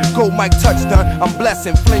 perfection, gold mic touchdown, I'm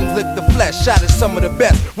blessing, flames lick the flesh, shot at some of the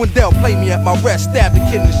best, when they'll play me at my rest, stab the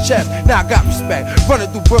kid in his chest, now I got respect. Running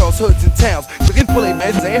through boroughs, hoods, and towns. Looking for a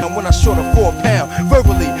man's and when I short a 4 pound.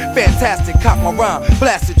 Verbally, fantastic, cop my rhyme.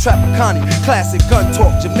 Blasted, Trapacani, classic, gun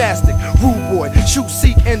talk, gymnastic. Rude boy, shoot,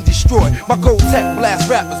 seek, and destroy. My gold tech blast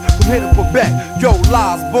rappers from here to Quebec. Yo,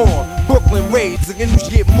 lies born. Brooklyn raids, again, you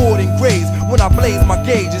get more than grades. When I blaze my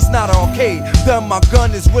gauge, it's not an arcade. Done, my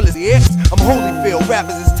gun is real as the X. I'm Holyfield,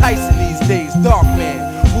 rappers is Tyson these days. Darkman,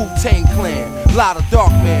 Wu-Tang Clan. Lot of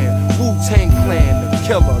Darkman, Wu-Tang Clan. The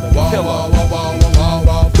killer, the killer.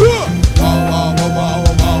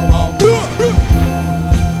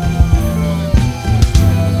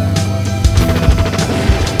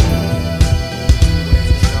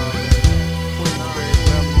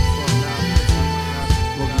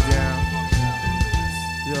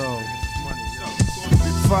 Yo,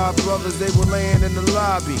 5 brothers, they were laying in the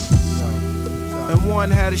lobby, and one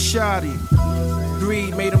had a shotty.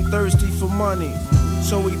 Greed made him thirsty for money,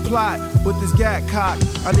 so he plot with his gat cock.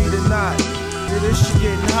 I need a knot. Yeah, this shit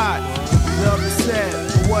getting hot. The other said,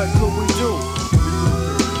 well, what could we do?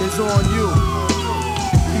 It's on you.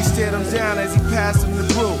 He stared him down as he passed him the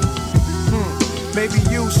brew. Maybe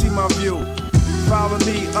you see my view. Follow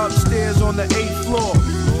me upstairs on the 8th floor,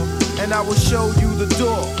 and I will show you the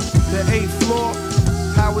door. The 8th floor,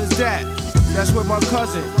 how is that? That's where my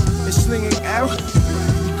cousin is slinging arrows.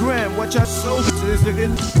 Grin, what y'all so is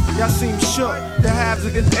again? Y'all seem shook. The halves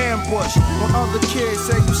again ambush. When other kids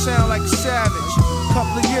say you sound like a savage.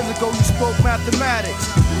 Couple of years ago you spoke mathematics.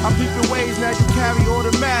 I peep your ways, now you carry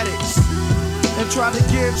automatics. And try to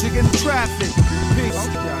give chicken traffic. Peace.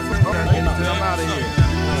 I'm out of here.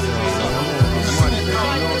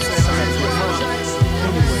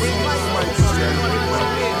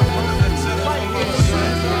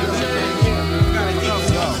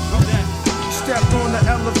 Stepped on the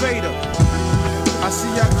elevator. I see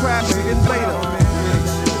y'all crashing later.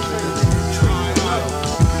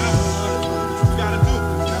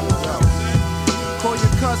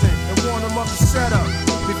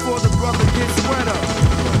 before the brother gets wetter.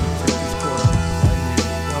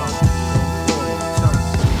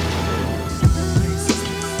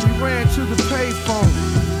 We ran to the payphone,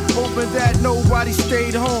 hoping that nobody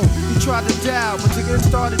stayed home. He tried to dial, but the again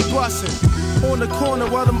started busting on the corner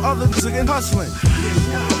while them others again hustling.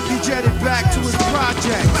 He jetted back to his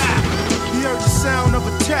project. He heard the sound of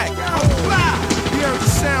attack. He heard the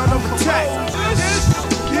sound of attack.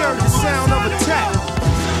 He heard the sound of attack.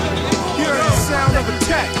 He heard the sound of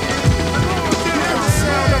attack. He heard the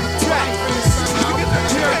sound of attack. He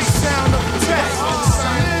heard the sound of attack.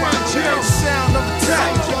 He heard the sound of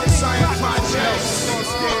attack.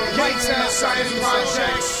 Whitetown Science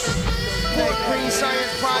Projects, Fort Greene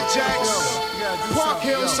Science Projects, Park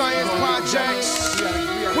Hill Science Projects,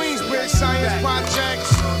 Queensbridge Science Projects,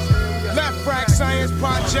 Left Rack Science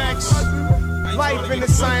Projects, Life in the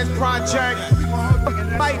Science Project,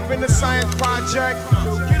 Life in the Science Project,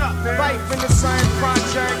 Life in the Science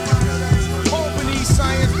Project, Albany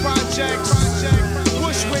Science Projects,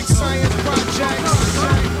 Bushwick Science Projects,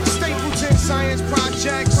 Stapleton Science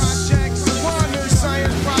Projects, Warner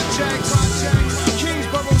Science Projects,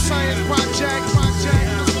 Kingsborough Science Project,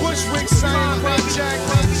 Bushwick Science Project,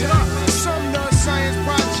 Sumner Science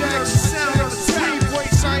Projects, Freeway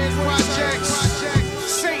Science Projects,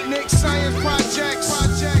 St. Nick Science Projects,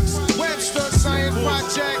 Webster Science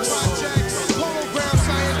Projects, Polo Ground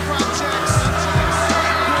Science Projects.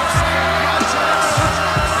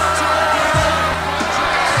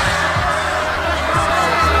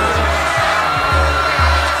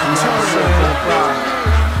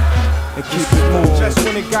 And keep it moving. Just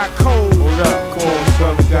when it got cold, hold up, cold,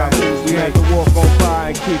 we had to walk on by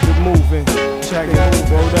and keep it moving. Check it,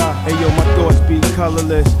 hold up. Hey yo, my thoughts be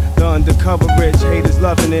colorless. The undercover rich, haters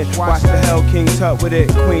loving it. Watch the Hell King Tut with it.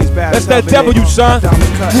 Queen's bad. That's that W, son.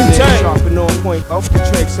 Sharpen on point, off the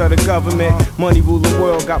tricks of the government. Money rule the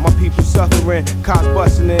world, got my people suffering. Cops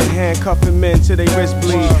busting in, handcuffing men till they wrist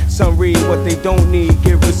bleed. Some read what they don't need,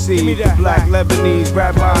 give receive. Black Lebanese,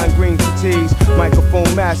 rabbi and green fatigues.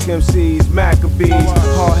 Microphone mask MCs, Maccabees.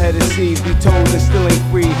 Hard-headed seeds, be told and still ain't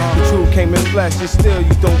free. The truth came in flesh and still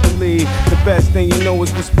you don't believe. The best thing you know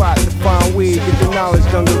is the spot to find weed. Get the knowledge,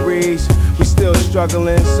 dungarees. We still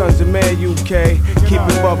struggling, Sunz of Man UK. Keep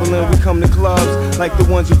it bubbling, we come to clubs like the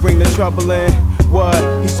ones who bring the trouble in. What?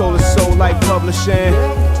 He sold his soul like publishing.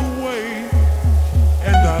 Walked away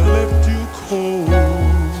and I left you cold.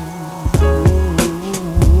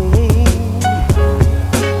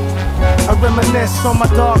 I reminisce on my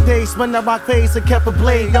dark days when I rock face and kept a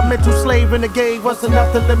blade. A mental slave renegade was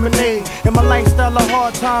enough to eliminate. In my lifestyle of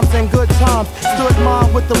hard times and good times, stood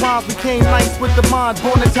mom with the rhymes, became nice with the mind.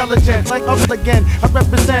 Born intelligent, like us again. I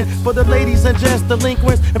represent for the ladies and gents,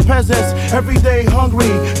 delinquents and peasants. Every day hungry,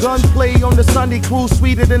 gunplay on the Sunday, cruise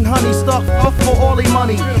sweeter than honey. Stuck up for all they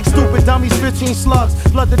money. Stupid dummies, 15 slugs,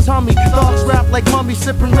 flood the tummy. Dogs rap like mummies,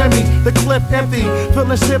 sipping Remy. The clip empty,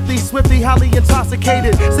 feeling shifty, swifty, highly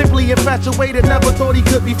intoxicated. Simply infatuated, never thought he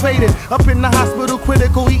could be faded. Up in the hospital,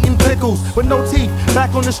 critical, eating pickles with no teeth.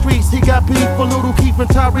 Back on the streets, he got beef for little Keith and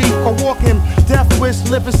Tyree. Or walking, death wish,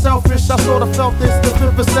 living selfish. I sorta felt this the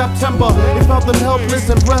 5th of September. It felt them helpless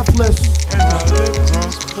and breathless.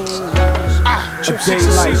 A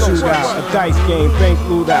daylight shootout, a dice game, bank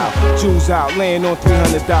loot out, Jews out, laying on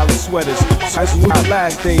 $300 sweaters. Ice out,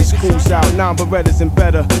 last days, schools out, non-berettas and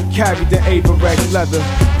better. Carried the Averex leather,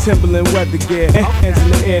 Timberland weather gear. Hands in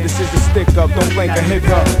the air, this is a stick up, don't blink a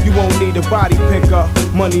hiccup. You won't need a body pickup.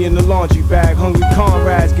 Money in the laundry bag, hungry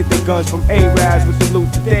comrades get their guns from Arabs with the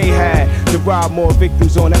loot that they had. To rob more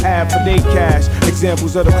victims on the ad for their cash.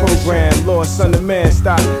 Examples of the program, Lord, son of man,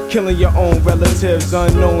 stop killing your own relatives.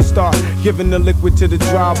 Unknown, start giving the liquid to the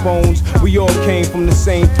dry bones. We all came from the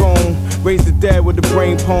same throne. Raise the dead with the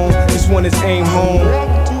brain poem. This one is aim home.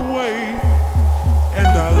 Walked away and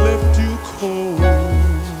I left you cold.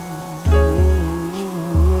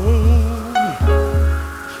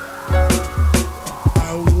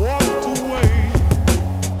 I walked away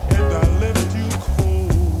and I left you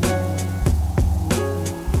cold.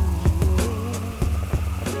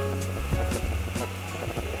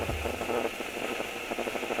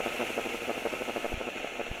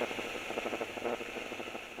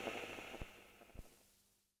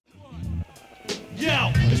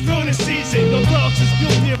 Yo, it's bonus season. The Godz is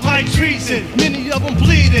guilty of high treason. Many of them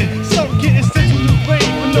bleeding. Some getting sent to the grave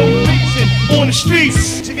for no reason. On the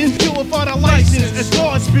streets, to impure without a license. As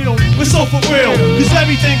Godz build, we're so for real. Cause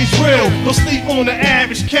everything is real. Don't sleep fooling the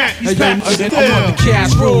average cat. He's I'm on the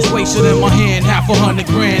cash rolls, wasted in my hand, $500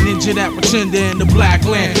 grand. Ninja that pretender in the black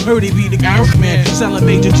land. Heard he be the Darkman, selling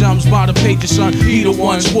major jumps by the pages, son. He the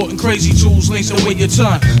one sporting crazy tools, lacing with your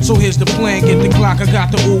ton. So here's the plan, get the Glock, I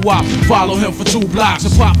got the ooh-wop. Follow him for 2 blocks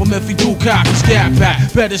and pop him if he do cock his gap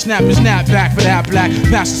back. Better snap his snap back for that black.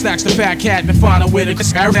 Pass the stacks to fat cat and find out where the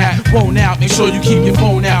that. Phone out, make sure you keep your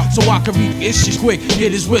phone out so I can read this shit quick.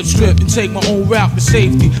 Get his whip stripped and take my own route for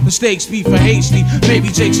safety. Mistakes be for hasty. Maybe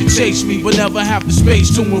Jake should chase me, but never have the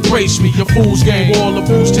space to embrace me. Your fool's game, all the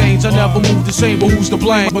booze chains. I never move the same, but who's to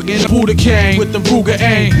blame? Begin to pull the cane with the Ruger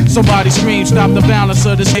aim. Somebody scream, stop the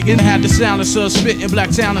balancer. This nigga had the silencer, spitting black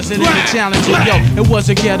talents and the challenger. Yo, it was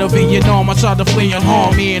a ghetto Vietnam. I tried to flee and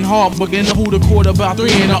harm me and hard. Begin to pull the cord about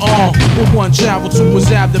 3 in the arm. With one traveled to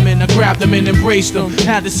his abdomen, I grabbed him and embraced him.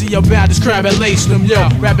 Had to see how bad this crab had laced him. Yo,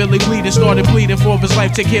 rapidly bleeding, started bleeding for his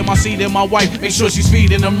life. Take care of my seed and my wife. Make sure she's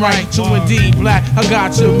feeding him right. True indeed, black. I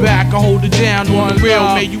got your back. I hold it down on real.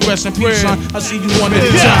 May you rest in peace, son. I see you one of the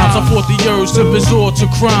times. I fought the urge to resort to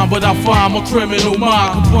crime, but I find my criminal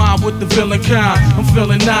mind combined with the villain kind. I'm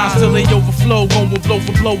feeling nice till they overflow, going blow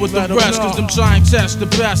for blow with the rest. Cause them trying tests the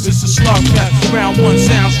best. It's a slug fest. Round 1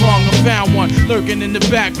 sounds wrong. I found one lurking in the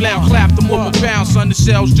back. Loud clap them with my bounce on the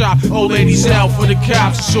cells drop. Old ladies out for the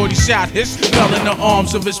cops. Shorty shot his fell in the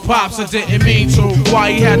arms of his pops. I didn't mean to.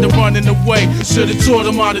 Why he had to run in the way? Should've taught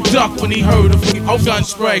him how to duck when he heard of gun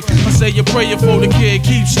spray. I say you're praying for the kid.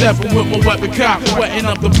 Keep stepping with my weapon cock. Wetting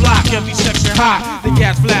up the block. Every section hot. The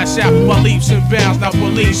gas flash out while leaps and bounds. Now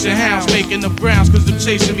police and hounds making the browns cause them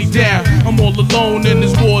chasing me down. I'm all alone in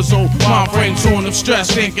this war zone. My brain torn of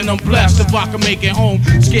stress. Thinking I'm blessed if I can make it home.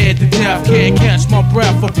 Scared to death. Can't catch my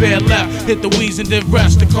breath for bare left. Hit the wheeze and then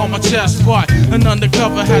rest to calm my chest part. An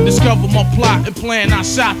undercover had discovered my plot and plan. I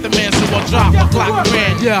shot the man so I dropped my Glock and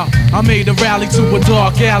ran. Yeah, I made a rally to a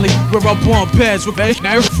dark alley where I bump beds with a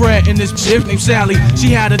Fred and this chick named Sally. She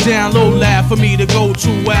had a down low lab for me to go to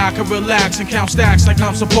where I could relax and count stacks like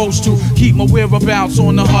I'm supposed to. Keep my whereabouts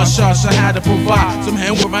on the hush hush. I had to provide some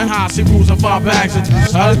hand wearing hossie rules and 5 bags of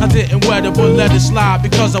I didn't wet it but let it slide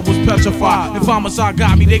because I was petrified. If homicide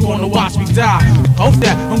got me, they gonna watch me die. Hope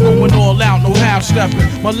that I'm going all out, no half stepping.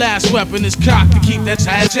 My last weapon is cocked to keep that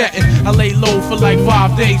tag jetting. I lay low for like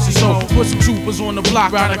 5 days or so. Put some troopers on the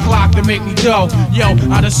block round the clock to make me go. Yo,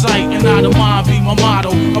 out of sight and out of mind be my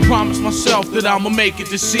motto. I promise myself that I'ma make it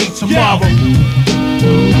to see tomorrow.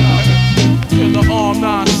 Killer all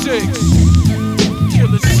 9-6.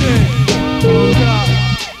 Killer Sin.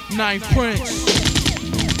 Ninth Prince.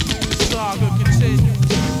 The saga continues.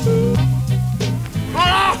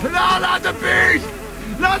 Oh, no, not the beast!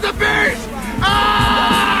 Not the beast!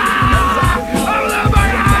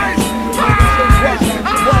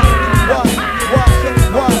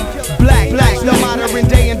 Black, no modern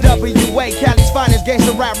day in WA. Cali's finest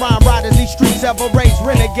gangster rap rhyme riders. These streets ever raised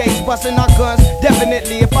renegades, busting our guns.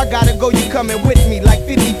 Definitely, if I gotta go, you coming with me like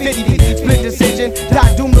 50-50. Split decision,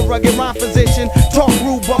 die doom the rugged rhyme physician. Talk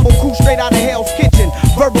rude, bubble cool straight out of Hell's Kitchen.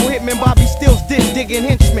 Verbal hitman, Bobby Stills, digging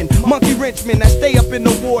henchmen. Monkey wrenchmen that stay up in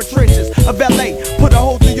the war trenches of LA. Put a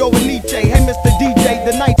hole through your Nietzsche. Hey, Mr. DJ,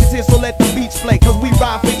 the night is here, so let the beats play. Cause we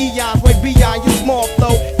ride for eons, way beyond your small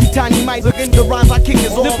flow. You tiny mics looking the rhymes I kick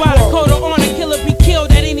is all the body code of honor, killer be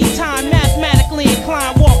killed at any time. Mathematically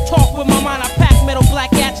inclined, walk, talk with my mind. I pack metal,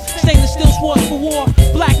 black hats, stainless steel swords for war.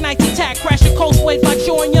 Black Knights attack, crash the coast wave like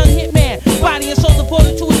Joe and Young Hitman. Body and soul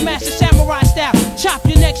devoted to his master samurai style. Chop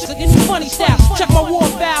your neck, it's funny style. Check my war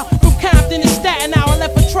foul from Compton to Staten Island. I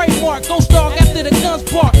left a trademark, ghost dog after the guns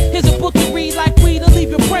bark. Here's a book to read like weed to leave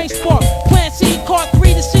your brain spark. Plant seed, card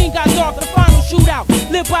 3, the scene got dark. The final shootout,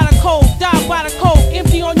 live by the code, die by the code.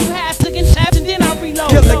 Empty on you half, again, and then I reload.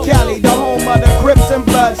 Killer Cali, the home of the Crips and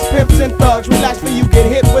Bloods, pimps and thugs. Relax when you get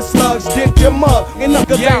hit with slugs. Dip your mug, and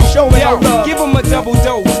knuckles ain't showing no love. Give him a double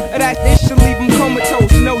dose, and that this should leave him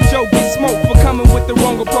comatose. No joke, get smoked for coming with the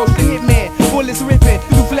wrong approach. The hitman, bullets ripping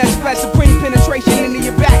through flesh, supreme penetration into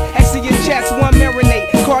your back. X in your chest, 1 marinate,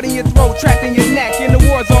 caught in your throat, trapped in your neck. In the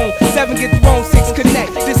war zone, 7 get thrown, 6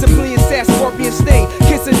 connect. Discipline, sass, scorpion sting,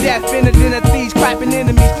 kiss of death, inner than a thieves, clapping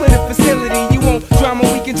enemies, clear the facility. You won't drama,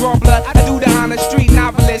 we can draw blood. I do the honor, street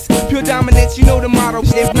novelist, pure dominance. You know the motto.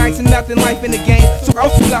 If nights and nothing, life in the game. So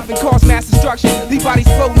I'll bluffing, cause mass destruction. Leave bodies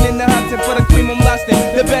floating in the hunting for the cream I'm lusting.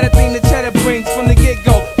 The better thing the cheddar brings from the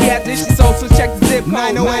get-go. We had this shit so check the zip code.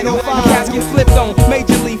 90805. Cats get flipped on,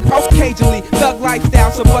 majorly, occasionally. Thug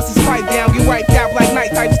lifestyle, so bust his pipe down. Get wiped out like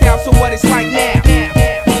night type style, so what it's like now.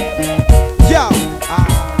 Yo.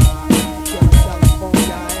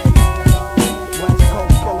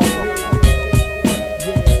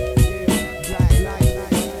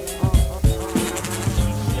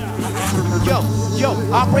 Yo,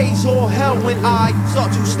 I raise all hell when I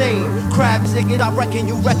start to stain. Crab zigging, I reckon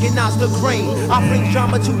you recognize the grain. I bring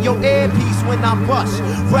drama to your earpiece when I bust.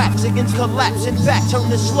 Rap ziggins collapse, in fact turn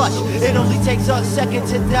to slush. It only takes a second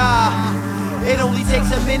to die. It only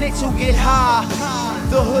takes a minute to get high.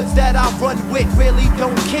 The hoods that I run with really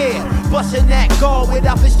don't care. Bustin' that guard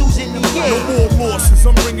without pistols in the air. No more losses,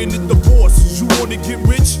 I'm bringing it the bosses. You wanna get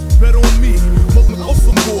rich? Bet on me. Moving off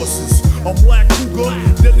some horses. I'm Black Cougar,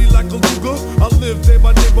 deadly like a Luger. I live day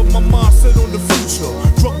by day, but my mind set on the future.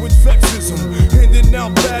 Drunk with vexism, handing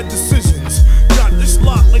out bad decisions. Got this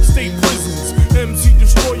locked like state prisons. MC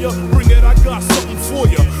Destroyer, bring it, I got something for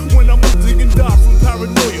ya. When I'm losing and die from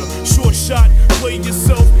paranoia. Short shot, play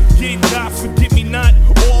yourself, get God, forget me not.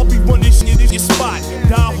 Or I'll be running shit in your spot.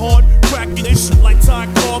 Die hard, cracking this shit like Ty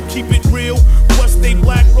Cobb, keep it real. Plus they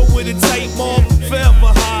black, roll with a tight mob,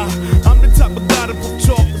 forever high. I'm the type of guy to put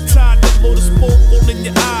chalk with tie, blow the smoke all in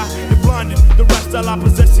your eye. You're blinded, the rap style I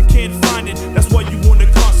possess, you can't find it. That's why you wanna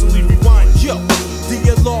constantly rewind. Yo,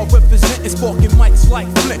 DLR representing sparking mics like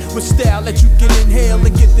Flint. With style that you can inhale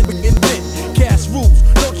and get the invent. Cash rules,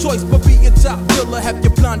 no choice but be a top killer. Have you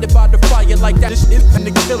blinded by the fire like that is in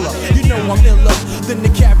the killer. You know I'm iller than the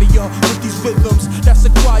carrier with these rhythms that's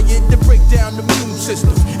acquired to break down the immune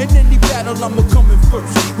system. In any battle I'ma come in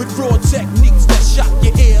first with raw techniques that shock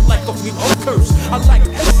your ear like a curse. I like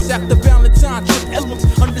this after Valentine trip elements.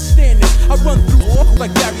 Understand this, I run through all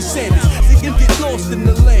like Barry Sanders. You can get lost in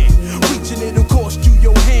the land. Reaching it'll cost you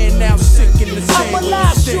your hand. Now sick in the sand. I'm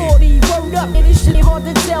alive, shorty, word up, and this shit ain't hard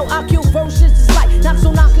to tell. I kill verses just like not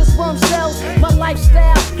so knockers from cells. My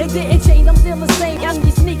lifestyle, it didn't change, I'm still the same. I'm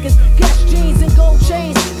your sneakers, gas jeans and gold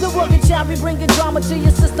chains. The rugged child, we bringing drama to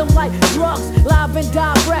your system like drugs. Live and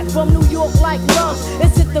direct from New York like love.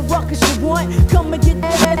 Is it the ruckus you want? Come and get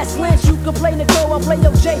that ass lynch. You can play Nicole, I'll play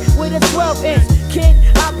your J with a 12-inch. Kid,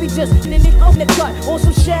 I'll be just in it on the cut on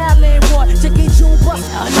some Shaolin one. Chicken June bust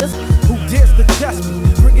us. Who dares to test me?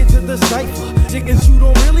 Bring it to the cipher. Chickens, you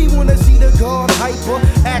don't really wanna see the guard hyper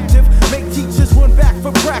active. Make teachers run back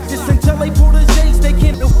for practice until they proteges they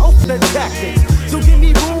can't do open the tactics. So give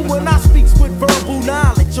me room when I speak with verbal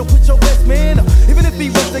knowledge. So put your best man up, even if he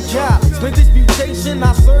was a college. With this mutation,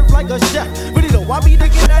 I serve like a chef. But you know, I be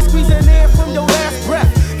thinking that squeezing air from your last breath.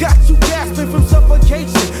 Got you gasping from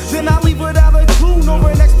suffocation. Then I leave without a clue nor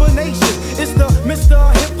an explanation. It's the Mr.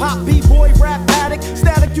 Hip-Hop B-boy rap addict.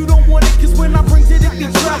 Static, you don't want it, cause when I bring it, it be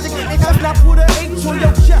tragic. And I put an H on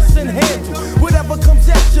your chest and handle whatever comes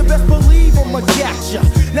at you, best believe I'ma get ya.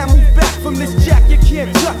 Now move back from this jack, you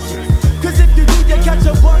can't touch it. Cause if you do, you catch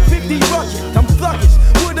a $150 rugged. I'm thuggish,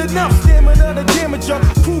 with enough stamina to damage ya.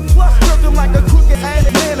 Crew plus, working like a crooked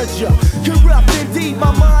addict manager. Corrupt indeed,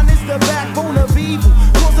 my mind is the backbone of evil,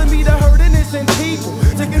 causing me to hurt innocent people.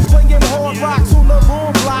 Taking playing hard rocks on the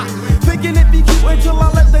wrong block, thinking it be cute until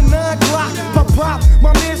I let the 9 o'clock pop.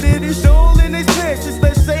 My man said it's all in his pants. It's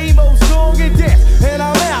the same old song and dance, and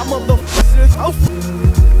I'm out, motherfuckers. Oh.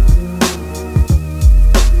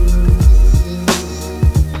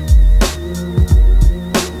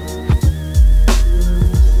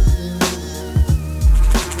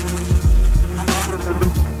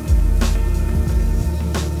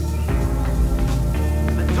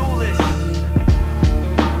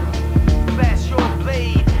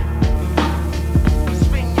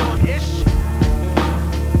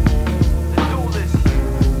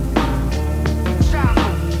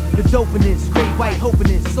 Dopeness, great white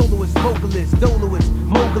hopiness, soloist, vocalist, doloist,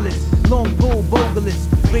 mogulist, long bull, vocalist,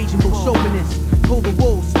 raging bull, chauvinist, polar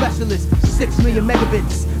wool, specialist, 6 million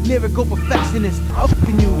megabits, lyrical perfectionist, up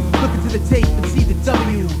in you, look into the tape and see the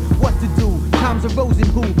W, what to do, times a Rosen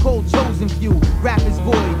who, cold chosen few, rap is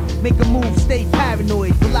void, make a move, stay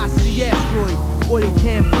paranoid, velocity asteroid, oil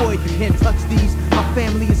can void, you can't touch these, my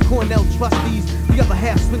family is Cornell trustees, the other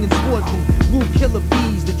half swinging swordsman, Wu-Tang Killa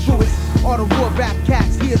Bees, the truest, all the raw rap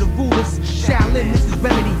cats here the rulers, Shaolin, this is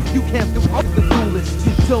remedy, you can't do up the coolest,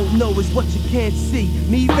 you don't know is what you can't see,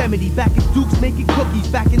 me remedy, back at Duke's making cookies,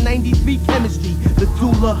 back in 93 chemistry, the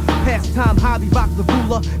doula, pastime hobby, rock the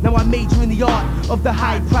ruler, now I major in the art of the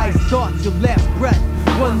high price darts, your last breath,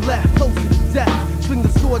 one left, closer to death, swing the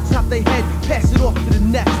sword, chop their head, pass it off to the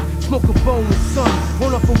next, smoke a bone with sun,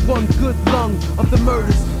 one off of one good lung of the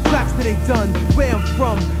murders, tracks that they done, where I'm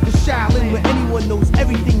from, the Shaolin where anyone knows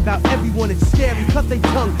everything about everyone, it's scary, cut they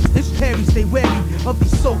tongue, it's Perry, stay wary of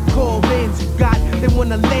these so-called lands you got, they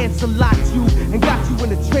wanna Lancelot you, and got you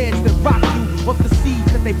in a trance that rock you, off the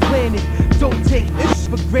seeds that they planted, don't take this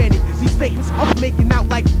for granted, these fakers up making out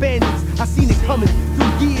like bandits, I seen it coming,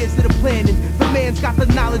 through years of the planning, the man's got the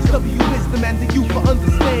knowledge of you wisdom and the youth for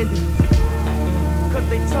understanding, cut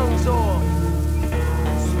they tongues off,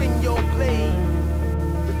 swing your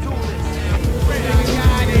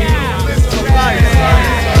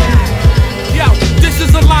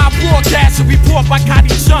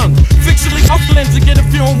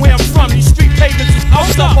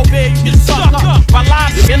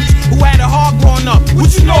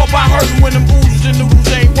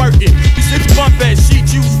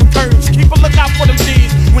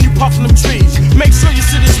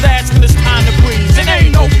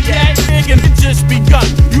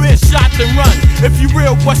run. If you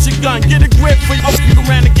real, bust your gun. Get a grip for you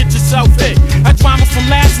around and get yourself hit. That drama from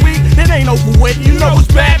last week, it ain't over with. You know it's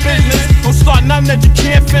bad business. Don't start nothing that you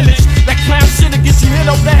can't finish. That clown shit'll get you hit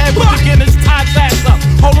over the head with beginners. Tie fast up,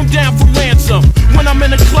 hold them down for ransom. When I'm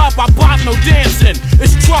in the club, I bop no dancing.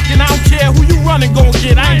 It's trucking, I don't care who you running, gon'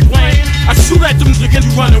 get. I ain't playing. I shoot at them niggas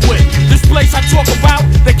you running with. This place I talk about,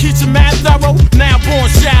 that keeps you mad thorough. Now born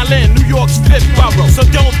Shaolin, New York's fifth borough. So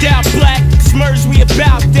don't doubt black, smurge we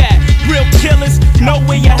about that. Real killers, know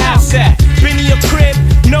where your house at. Been in your crib,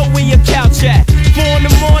 know where your couch at. 4 in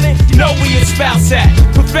the morning, know where your spouse at.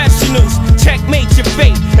 Professionals, checkmate your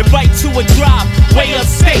fate. Invite to a drive, way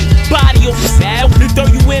upstate. Body on the side, to throw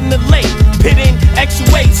you in the lake. Pit in extra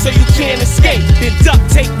weight so you can't escape. Then duct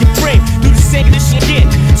tape your frame, do the same shit again.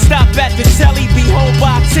 Stop at the telly, be home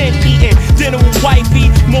by 10 eating dinner with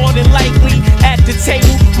wifey. More than likely at the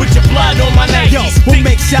table with your blood on my knife. Yo, what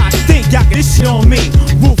makes y'all think y'all get this shit on me?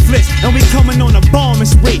 Ruthless, and we coming on a bombing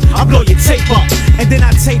spree. I blow your tape up, and then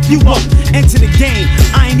I tape you up into the game.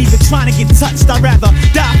 I ain't even trying to get touched. I'd rather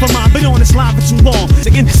die for mine. Been on this line for too long.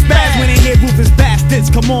 Again, spaz when they hear ruthless bastards.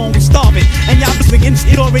 Come on, we starving, and y'all again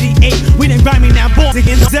it already ate. We done grimy now, born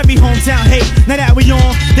again. Every hometown hate. Now that we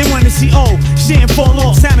on, they want to see she ain't fall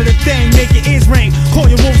off. Sound of the thing, make your ears ring. Call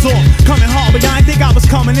your wolves off, coming hard, but y'all ain't think I was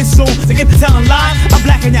coming in soon. To get to telling lies, I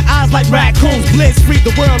blacken your eyes like raccoons. Blitz, freak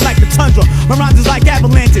the world like the tundra. My rhymes is like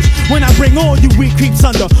avalanches. When I bring all you weak creeps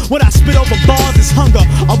under, what I spit over bars is hunger.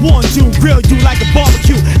 I warned you, grill you like a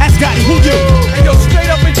barbecue. Ask Gotti, who you? Hey yo, straight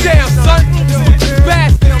up and down, son.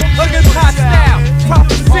 Bastard, look at hot style.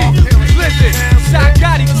 Prophecy, listen, Shot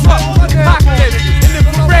Gotti, truck, apocalypse, in the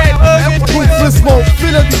parade. Ruthless smoke,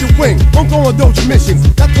 fit under your wing. I'm going Doja missions.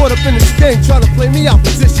 Got caught up in this game, trying to play me out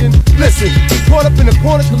position. Listen, get caught up in a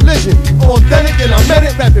corner collision. Authentic and I'm at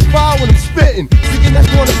it, rapid fire when I'm spitting. Thinking that's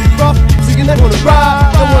gonna be rough, thinking that's gonna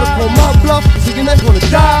ride. I wanna call my bluff, thinking that's gonna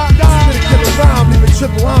die. Spit a killer rhyme, leaving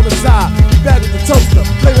triple homicide. Bad with the toaster,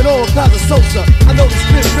 blaming all kinds of Sosa. I know the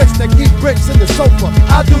spit bricks that keep bricks in the sofa.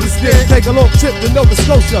 I do this thing, take a long trip to Nova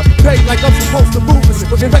Scotia. Pay like I'm supposed to move it,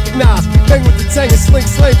 but they recognize. Bang with the tang and sling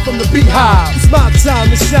from the beehive. It's my time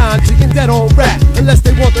to shine, chicken that on rap. Unless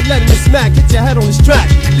they want to let me smack, get your head on this track.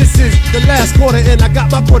 This is the last quarter and I got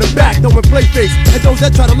my quarterback. Throwing play face at those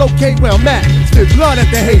that try to locate where I'm at. Spit blood at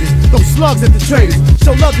the haters, those slugs at the traitors.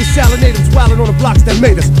 Show love to shallow natives wildin' on the blocks that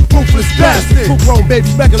made us. Ruthless bastards, full grown baby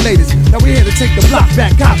regulators. Now we here to take the block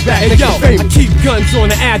back, cop back, hey, yo, I keep guns on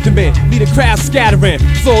the abdomen, lead the crowd scattering.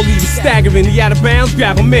 Floor leave staggering, he out of bounds,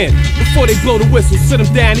 grab him in. Before they blow the whistle, sit him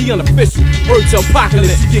down, he unofficial. Word to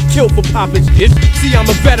apocalypse, you get killed for popping shit. See, I'm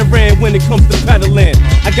a veteran when it comes to peddling.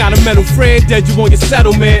 I got a metal friend, dead you on your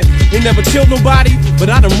settlement. They never killed nobody, but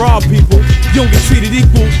I done robbed people. You don't get treated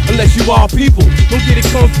equal unless you are people. Don't get it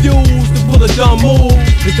confused to pull a dumb move,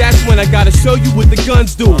 cause that's when I gotta show you what the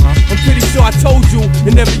guns do. I'm pretty sure I told you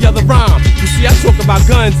in every other rhyme. You see, I talk about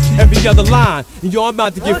guns every other line, and yo, I'm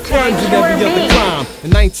about to get friends in every other crime.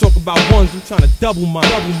 And I ain't talking about ones, I'm trying to double mine.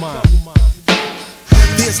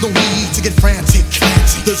 There's no need to get frantic.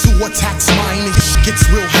 The zoo attacks mine and it gets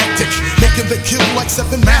real hectic, making the kill like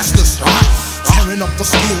 7 masters. Tearing up the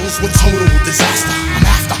skills with total disaster. I'm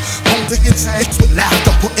after home to get sex with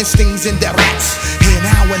laughter, putting stings in their rats. Here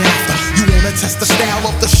now and after, you wanna test the style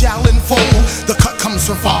of the Shaolin foe. The cut comes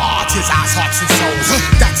from far, his eyes, hearts, and souls.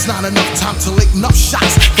 That's not enough time to lick enough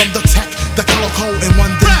shots from the tech, the calico, and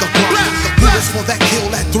one thing the block. Bullets for that kill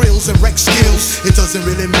that thrills and wreck skills. It doesn't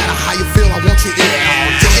really matter how you feel, I want you ill.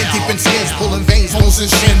 Digging deep in skins, pulling veins, bones, and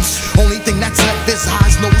shins. Only thing that's left is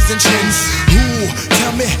eyes, nose, and chins. Who?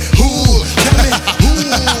 Tell me who? Tell me who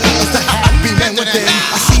is the happy man within?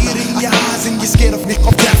 I see it in your eyes and you're scared of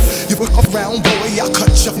death. You look around, boy, I'll cut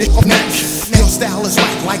your neck. Your style is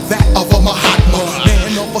like that of a Mahatma,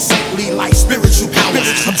 man of a saintly life, spiritual powers.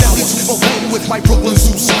 I'm down to away with my Brooklyn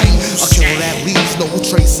Zoo slang. A kill that leaves no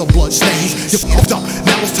trace of blood stains. You're fucked up,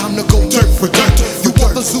 now it's time to go dirt for dirt. You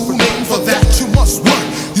want the zoo name for that, you must work.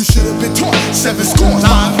 You should have been taught 7 scores,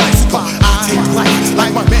 5 lives ago. I take life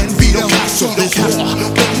like my man Vito Castro.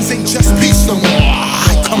 Things ain't just peace no more.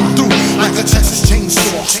 I come through like a Texas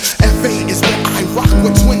chainsaw. FA is where I rock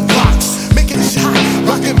with twin clocks. Making it hot,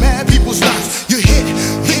 rocking mad people's knots. You hit,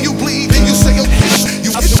 then you bleed, then you say, oh, you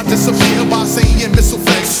disappear by saying missile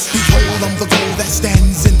flex. Behold, I'm the goal that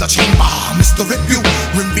stands in the chamber. Mr. Rip you,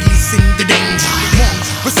 releasing the danger.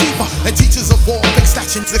 Receiver and teachers of all things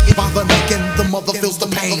that you by the neck and the mother feels the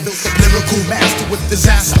pain. Lyrical master with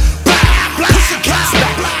disaster. Push your cats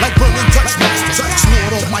back like burning Dutch masters.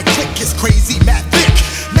 Snort of my click is crazy, mad thick.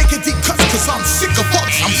 Making deep cuts cause I'm sick of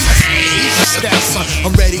us. I'm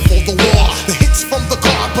I'm ready for the war. The hits from the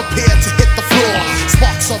guard prepare to hit the floor.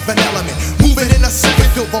 Sparks of an element.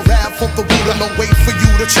 Pacific. Feel the wrath of the Buddha, no way for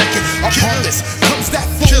you to check it. Upon this comes that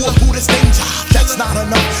fool of Buddha's danger. That's not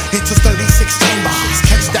enough, it's just 36 chambers.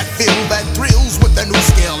 Catch that feel that thrills with a new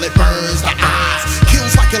skill. It burns the eyes,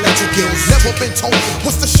 kills like electric gills. Never been told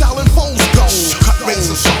what's the Shaolin foes go. Cut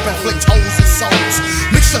razors sharp and flick toes and souls.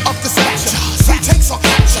 Mixture of dispatcher, 3 takes or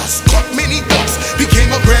captures. Caught many books,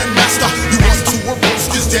 became a grandmaster. You want to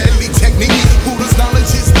approach this deadly technique. Buddha's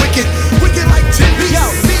knowledge is wicked, wicked like Jimmy. Yo,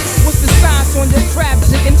 what's the science on your crab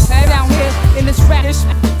chicken? Down here in this radish,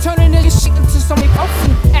 turning this shit into something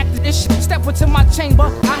after this shit. Step into my chamber,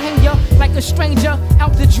 I hang ya like a stranger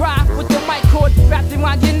out the drive with the mic cord wrapped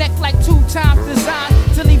around your neck like 2 times designed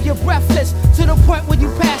to leave you breathless to the point where you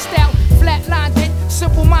passed out, flatlined it,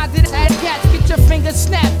 simple-minded as cats. Get your fingers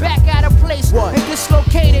snapped back out of place and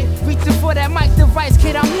dislocated. Reaching for that mic device,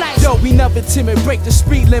 kid, I'm nice. Yo, we never timid, break the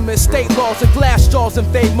speed limit, state laws and glass jaws and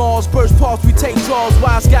fade malls. Burst paws, we take draws.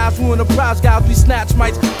 Wise guys ruin the prize guys, we snatch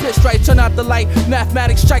mics. Pitch straight, turn out the light.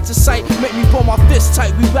 Mathematics strikes a sight. Make me pull my fist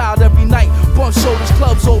tight. We wild every night. Bump shoulders,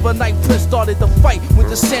 clubs overnight. Prince started the fight with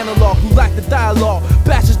the Santa-Law who lacked the dialogue.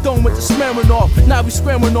 Bashes dome with the smearing off. Now we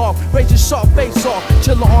scrambling off. Raging sharp face off.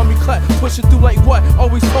 Chillin' army cut. Pushing through like what?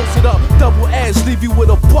 Always posted up. Double edge, leave you with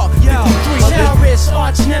a buck. Yo, terrorist,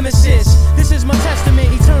 arch nemesis. This is my testament.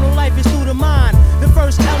 Eternal life is through the mind. The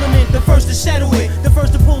first element, the first to settle it. The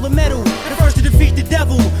first to pull the metal. The first to defeat the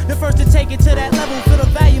devil. The first to take it to that level. Feel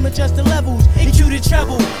the volume, adjust the levels. EQ the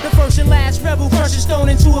treble. The first and last rebel. Crush a stone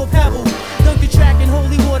into a pebble. Dunk the track in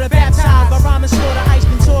holy water. Baptized by rhyme and slaughter. Ice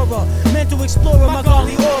Ventura. Mental explorer.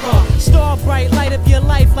 Magali aura. Star bright. Light up your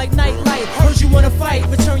life like night light. Heard you wanna fight.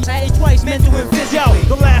 Return your age twice. Mental and physically.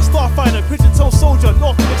 Yo, the last starfighter. Pigeon-toed soldier.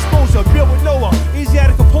 Northern exposure. Bill with Noah.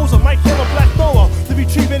 Asiatic composer. Mike Hammer. Black Noah. The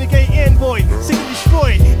retrieve renegade envoy. Seek and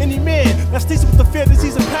destroy any man that stays with the fear,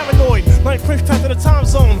 disease, and paranoid. Like Prince trapped in a time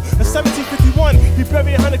zone. In 1751, he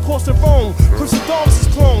buried 100 course in Rome. Prince of Darkness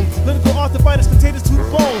is clone. Lyrical arthritis contagious to the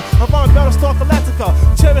bone. Around Battlestar Galactica.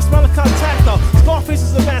 Cheris Malachi Tacta. Scarface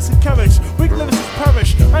is a massive carriage. Weak lyrics is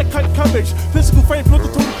perish. Uncut coverage. Physical frame built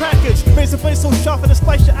into the package. Razor blade so sharp and it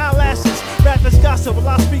slice your eyelashes. Backlash gossip while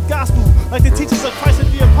I speak gospel. Like the teachers of Christ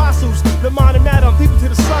and the apostles. The mind and matter, I'm deep into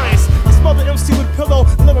the science. I smell the MC with a pillow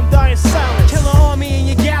and let him die in silence. Kill an army in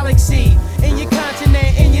your galaxy, in your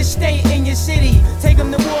continent, in your state, in your city. Take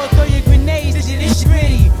them to war, throw your grenades, this shit is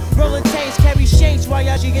gritty. Rolling tanks, carry shanks while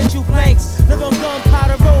y'all should get 2 blanks. Live on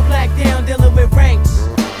gunpowder, roll black down, dealing with ranks.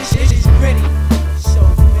 This shit is gritty. So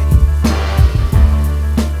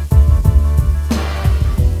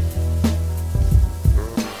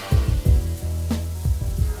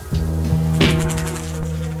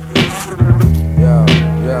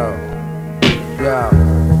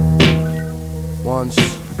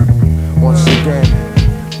Once again,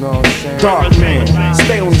 know what I'm saying? Darkman,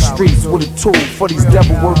 stay on the streets with a tool for these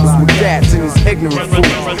devil workers with gats and these ignorant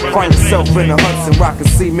fools. Find yourself in the Hudson, rockin'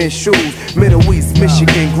 cement shoes. Middle East,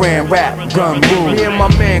 Michigan, Grand Rap, gun rule. Me and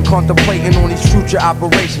my man contemplating on these future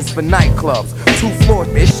operations for nightclubs. 2 floors,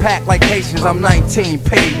 bitch, packed like Haitians. I'm 19,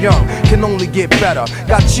 paid young, can only get better.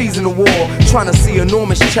 Got cheese in the wall, trying to see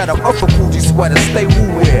enormous cheddar. Upper Fuji sweater, stay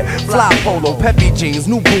Wu wear. Fly polo, peppy jeans,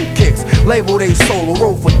 new boot kicks. Label they solo,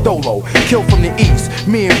 roll for Dolo. Kill from the east,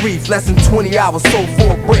 me and Reef, less than 20 hours, sold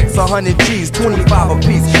 4 bricks, 100 G's, 25 a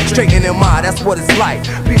piece. Straight in MI, that's what it's like.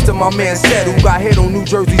 Peace to my man said who got hit on New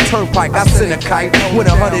Jersey Turnpike. I sent a kite, win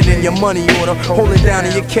 100 in your money order. Hold it down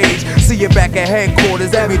in your cage, see you back at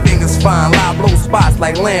headquarters. Everything is fine, live blow spots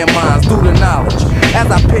like landmines, do the knowledge. As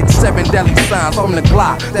I pitch 7 deadly signs from the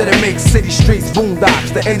Glock that it makes city streets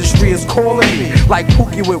boondocks. The industry is calling me like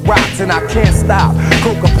Pookie with rocks, and I can't stop.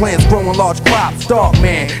 Coca plants growing large crops.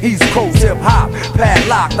 Darkman, East Coast hip hop,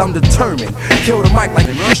 padlocked. I'm determined. Kill the mic like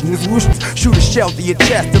the shoot a shell to your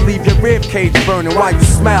chest to leave your rib cage burning while you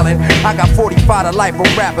smiling. I got 45 to life on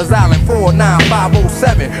Rappers Island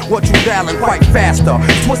 49507. What you dialing quite faster?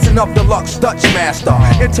 Twisting up Deluxe Dutch master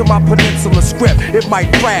into my peninsula script. It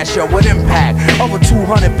might crash ya with impact of a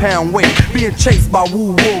 200-pound weight. Being chased by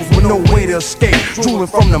Wu wolves with no way to escape. Drooling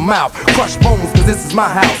from the mouth, crush bones cause this is my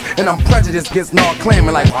house. And I'm prejudiced against not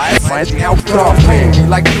claiming like outlaw paying me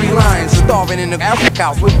like 3 lions starving in the Africa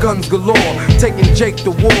house with guns galore. Taking Jake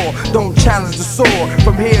to war, don't challenge the sword.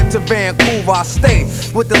 From here to Vancouver I stay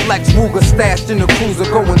with the Lex Ruger stashed in the cruiser,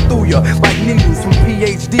 going through ya like needles from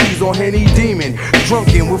PhDs on Henny Demon.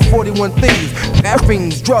 Drunken with 41 thieves,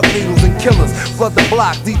 fiends, drug needles and killers. Flood the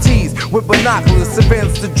block, DTs with binoculars,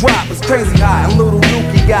 surveillance to drop. It's crazy crazy high, and little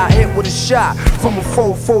Nuki got hit with a shot from a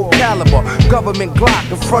 4.4 caliber. Government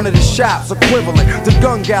Glock in front of the shops, equivalent to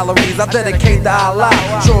gun galleries. I dedicate the Allah,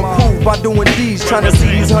 show proof by doing these, trying to see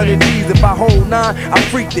these 100 G's. If I hold 9, I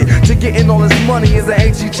freaked it. To getting all this money is an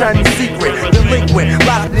ancient Chinese secret. Delinquent,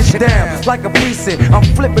 lock this shit down like a precinct. I'm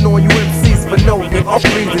flipping on you MCs for no good. Oh,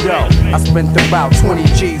 please, yo. I spent about 20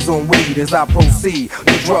 G's on weed as I proceed.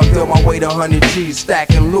 The drug deal my way to 100 G's,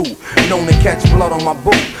 stacking loot. Known to catch blood on my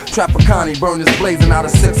boot. Trapicani burners blazing out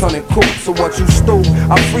of 600 coops. So what you stoop?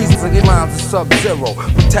 I freeze and get lines of Sub-Zero.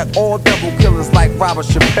 Protect all devil killers like Robert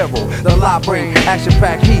Shapiro. The library,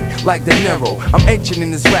 action-packed heat like De Niro. I'm ancient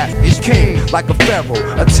in this rap, it's king like a pharaoh.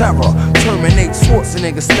 A terror, terminate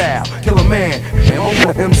Schwarzenegger style. Kill a man, and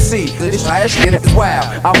over MC. This shit is wild.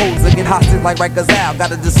 I hold to get hostage like Rikers out.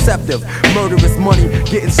 Got a deceptive, murderous money,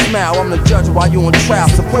 getting smile. I'm the judge while you on trial.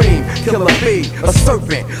 Supreme, Killa Bee, a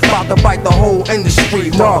serpent, about to bite the whole industry.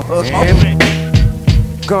 Gun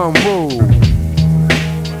rule.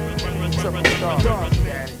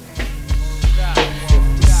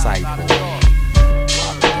 Disciple.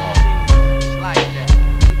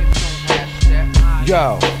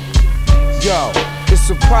 Yo, it's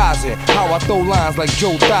surprising how I throw lines like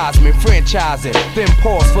Joe Theismann, franchising, then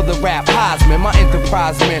pause for the rap Heisman. My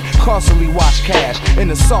enterprise men constantly watch cash in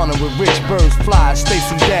the sauna with rich birds fly.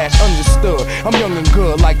 Stacy Dash understood. I'm young and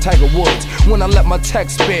good like Tiger Woods. When I let my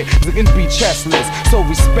text spit, it can be chestless. So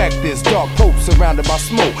respect this. Dark Pope surrounded by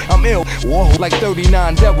smoke. I'm ill. Whoa, like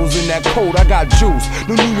 39 devils in that coat. I got juice.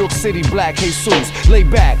 The New York City Black Jesus. Lay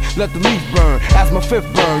back, let the leaf burn. As my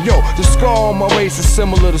fifth burn. Yo, the scar on my waist is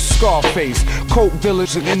similar to Scarface. Coke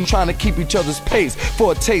village and trying to keep each other's pace.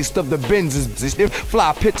 For a taste of the Benzes.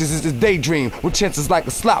 Fly pictures is a daydream with chances like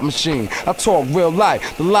a slot machine. I talk real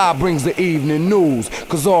life. The lie brings the evening news.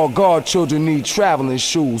 Cause all God children need traveling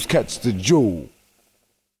shoes. Catch the jewel.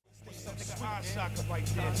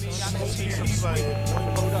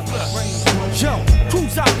 Yo,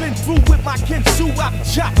 crews I've been through with my Kensu, I be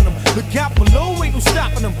chopping them. Look out below, ain't no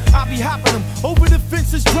stopping them. I be hopping them, over the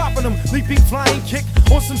fences dropping them. Leaping flying kick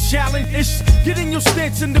on some challenge-ish. Get in your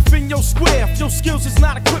stance and defend your square. If your skills is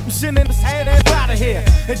not equipped, send in this head and out of here.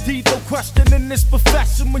 Indeed, no question in this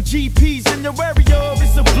profession. When GP's in your area,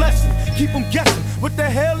 it's a blessing. Keep them guessing, what the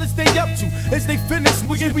hell is they up to? As they finish,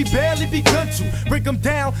 we barely begun to break them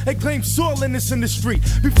down and claim soil in this industry.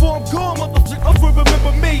 Before I'm gone, motherfucker,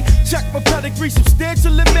 remember me. Check my pedigree,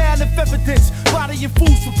 substantial amount of evidence. Bodying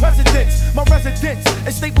fools for presidents. My residence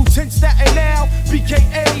is Staple 10 Staten now.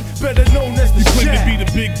 BKA, better known as the You claim Jack. to be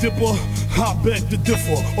the big dipper, I beg to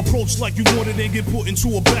differ. Approach like you want it and get put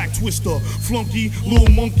into a back twister. Flunky, little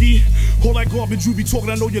monkey, all that garbage you be talking,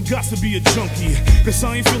 I know you got to be a junkie. Cause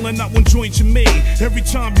I ain't feeling not one joint you made. Every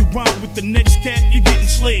time you rhyme with the next cat, you're getting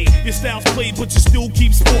slayed. Your style's played, but you still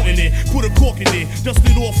keep sporting it. Put a cork in it, dust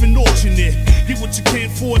it off and auction it. Get what you can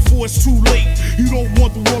for it, for it's too late. You don't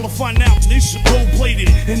want the world to find out, this shit gold plated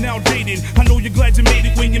and outdated. I know you're glad you made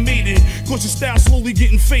it when you made it. Cause your style slowly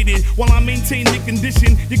getting faded. While I maintain the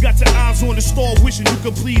condition, you got your eyes on the star, wishing you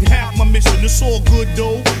complete half my mission. It's all good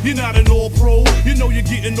though, you're not an all pro. You know you're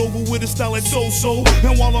getting over with a style like Sho Sho.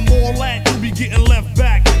 And while I'm all at, you be getting left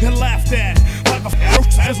back and laughed at. Like a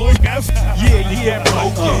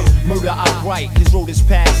Murder outright, this road is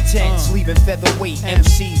past tense, leaving featherweight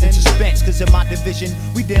MCs in suspense. Cause in my division,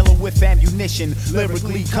 we dealing with ammunition,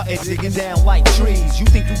 lyrically cutting, digging down like trees. You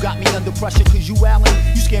think you got me under pressure cause you Allen?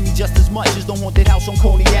 You scare me just as much as the haunted house on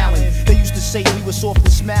Coney Island. They used to say we were soft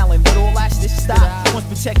and smiling, but all that's this stop. Once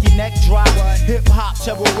protect your neck drop. Hip hop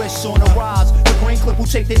terrorists on the rise. The green clip will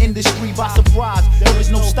take the industry by surprise. There is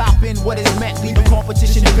no stopping what is meant, leaving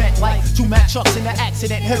competition bent like two Mack trucks in an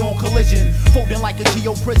accident, head-on collision, folding like a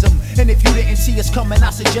geoprism. And if you didn't see us coming,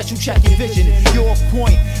 I suggest you check your vision. You're off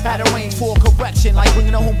point, at a range for a correction, like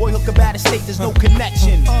bringing a homeboy hooker out of state, there's no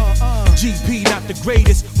connection. GP not the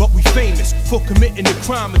greatest, but we famous for committing the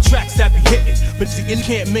crime and tracks that be hitting. But you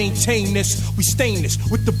can't maintain this, we stain this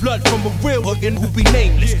with the blood from a real hoodin who be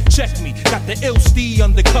nameless. Check me, got the ill steed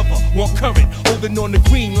undercover, one current, holding on the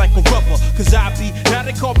green like a rubber. Cause I be not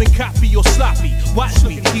a carbon copy or sloppy. Watch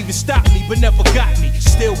me, even stop me, but never got me.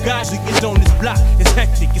 Still Godz is on this block, it's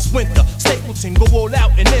hectic, it's winter. Stapleton, go all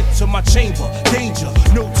out and enter my chamber. Danger,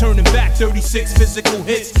 no turning back, 36 physical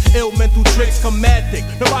hits. Ill mental tricks, come mad thick.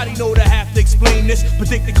 Nobody know to have to explain this.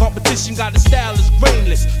 Predict the competition, got a style is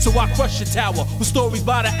brainless. So I crush your tower with stories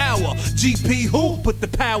by the hour. GP who? Put the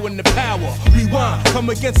power in the power. Rewind, come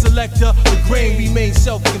against selector. The grain remains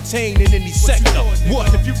self-contained in any sector.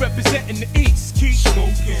 What? If you representing the East, keep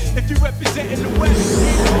smoking. If you representing the West,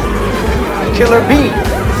 Killa Bees.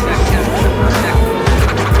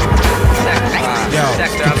 Yo,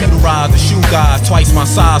 computerized the guys twice my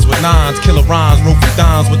size with nines. Killer rhymes, rope with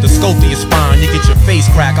dimes with the scope to your spine. You get your face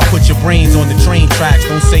crack, I put your brains on the train tracks.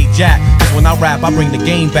 Don't say jack, cause when I rap, I bring the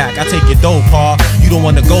game back. I take your dough, pa, you don't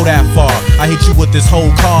wanna go that far. I hit you with this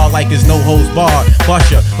whole car like there's no hose barred.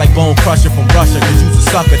 Bust ya like Bone Crusher from Russia, cause you's a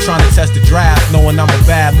sucker trying to test the draft, knowing I'm a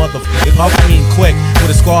bad motherfucker. I mean quick,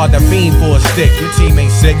 with a squad that fiend for a stick. Your team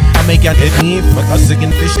ain't sick, I make y'all hit me, fuck us sick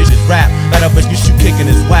and this shit is rap. That up you shoot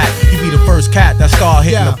kicking is whack. You be the first cat that start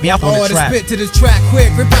hitting me up on the track. Spit to this track quick,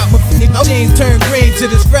 rip out my jeans, turn green to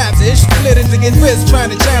this raps. Ish split into get wrist, trying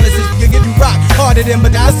to challenge this. You give you rock harder than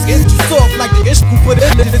but I skin you soft like the ish who put it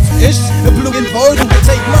in this ish. The blue and void who can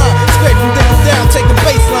take mine. Scrape from nickel down, take the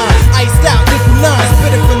baseline. Iced out, nickel line,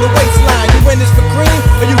 spit it from the waistline. You win this for cream,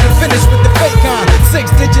 or you can finish with the fake kind.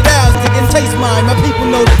 6-digit hours, digging taste mine. My people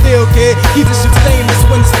know the deal, kid. Keep this shit stainless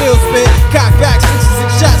when still spit. Cock back,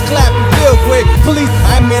 66 shots, clap and feel quick. Police,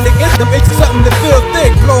 I'm in against them, it's something to feel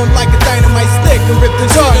thick. Blowing like a dynamite stick and rip the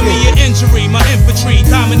target. Me an injury, my infantry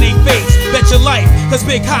dominate face. Bet your life, cause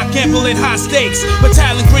big hot gamble in high stakes.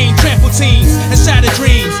 Battalion green, trample teams and shattered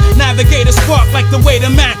dreams. Navigate a spark like the way the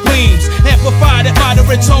Mac gleams. Amplified at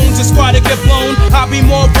moderate tones, a squad to get blown. I'll be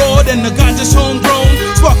more raw than the ganja's homegrown.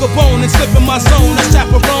 Spark a bone and slip in my zone. I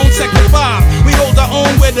chaperone, sector 5. We hold our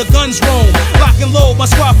own where the guns roam. Lock and load, my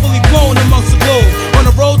squad fully blown amongst the globe. On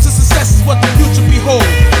the road to success is what the future behold.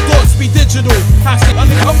 Thoughts be digital, I say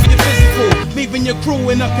undercover your physical. Leaving your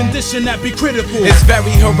crew in a condition that be critical. It's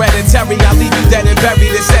very hereditary, I leave you dead and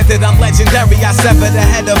buried. It's said that I'm legendary, I sever the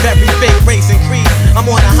head of every fake race and creed. I'm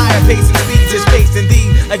on a higher pace and speed, just paced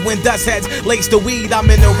indeed. Like when dust heads lace the weed, I'm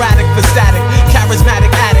an erratic for static.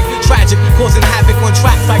 Charismatic addict, tragic, causing havoc on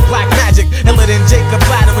tracks like black magic. Iller than Jacob,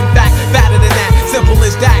 flattering back, fatter than that. Simple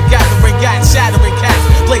as that, gathering gats, shattering cats.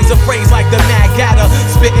 Plays a phrase like the mad gatter,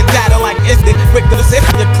 spitting data like instant. Quick to the zip,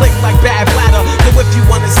 you click like bad bladder. So if you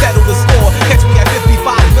wanna settle the score, catch me at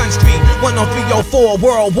 55 Gun Street, 10304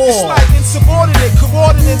 World War. It's like insubordinate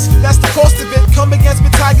coordinates, that's the cost of it. Come against me,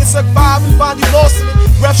 Tiger, suck 5 and find you lost in it.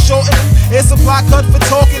 Ref shortening, it's a block cut for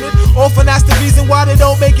talking it. Often that's the reason why they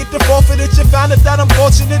don't make it to forfeit it. You found it that I'm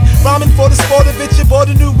fortunate, rhyming for the sport of it. You bought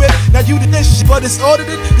a new whip, now you did this shit, but it's ordered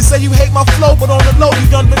it. You say you hate my flow, but on the low you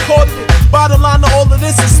done recorded it. Bottom line to all of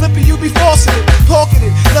this is slippy, you be forcing it, talking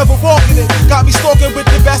it, never walking it. Got me stalking with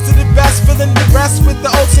the best of the best, filling the rest with the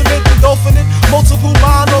ultimate, engulfing it. Multiple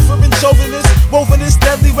line offering chauvinist, woven this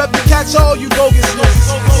deadly weapon, catch all you bogus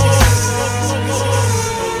niggas.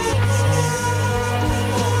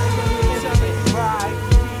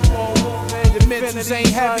 Mentals ain't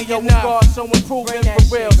heavy, yo, we got so improving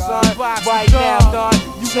for real, son. Right now, done,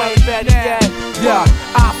 you ain't ready yet. Yeah,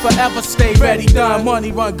 I forever stay ready, done.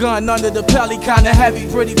 Money run gun under the belly, kinda heavy.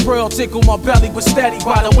 Pretty pearl tickle my belly, but steady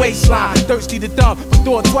by the waistline. Thirsty to dump, but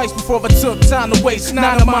thought twice before I took time to waste.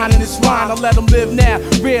 Nine of mine in this line, I let him live now.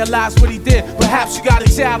 Realize what he did. Perhaps you got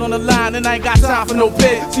a child on the line, and I ain't got time for no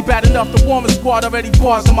bid. See, bad enough, the warming squad already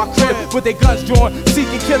bars in my crib with their guns drawn.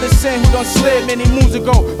 Seeking killers, sin who done slid many moons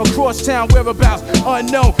ago. Across town, whereabouts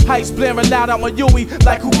unknown. Heights blaring loud out my Yui,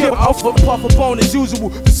 like who give off a puff upon as usual.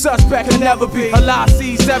 The suspect can never be. A lie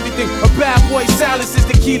sees everything. A bad boy silence is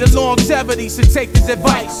the key to longevity. So take this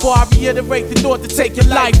advice before I reiterate the thought to take your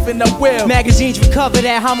life, and I will. Magazines recovered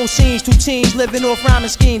at homo scenes. 2 teens living off rhyming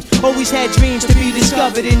schemes. Always had dreams to be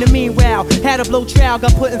discovered. In the meanwhile, had a blow trial,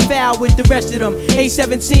 got put in foul with the rest of them.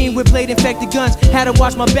 A17 with blade infected guns. Had to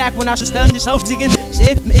watch my back when I was done this house digging.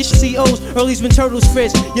 COs, early's when turtles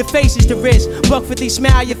frizz. Your face is the risk. Buck 50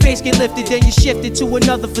 smile, your face get lifted, then you shifted to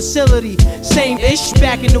another facility. Same ish,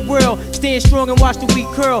 back in the world. Stand strong and watch the weak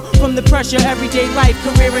curl. From the pressure, everyday life,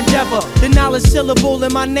 career endeavor. The knowledge syllable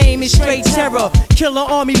in my name is straight terror. Killer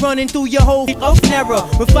army running through your whole error.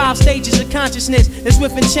 With 5 stages of consciousness, that's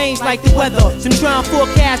swift and change like the weather. Some try and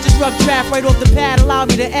forecast, disrupt draft right off the pad. Allow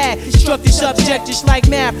me to add, instruct the subject just like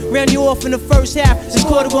math. Round you off in the first half, this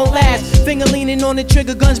quarter won't last. Finger leaning on the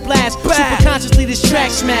trigger, guns blast. Super consciously this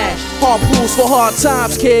track smash. Hard pools for hard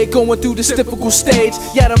times, kid, going through this difficult stage.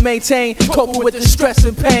 Yet I maintain, coping with the stress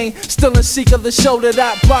and pain. Still in seek of the show that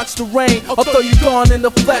I blocks the rain. Although you gone in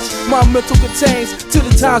the flesh, my mental contains to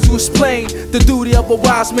the times to explain the duty of a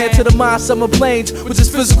wise man to the mind summer planes, which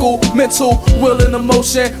is physical, mental, will and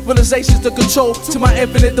emotion. Realizations to control to my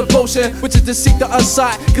infinite devotion, which is to seek the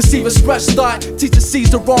unsought, conceive express thought. Teach to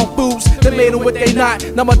seize the wrong fools that made them what they not.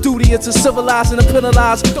 Now my duty is to civilize and to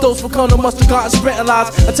penalize those who come to must have gotten spreading lies.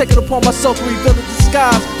 I take it upon myself to reveal the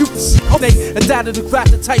disguise. You can see and die to the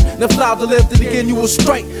craft the type, then fly to live, then again you will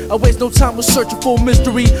strike. I waste no time with searching for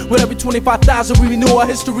mystery. With every 25,000 we renew our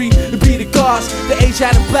history. It be the gods, the age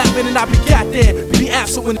had a black man and I be got there. Be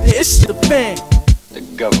absent when it's the fan. The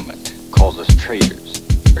government calls us traitors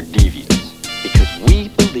or deviants.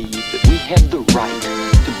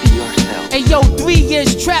 Hey yo, 3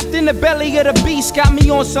 years trapped in the belly of the beast got me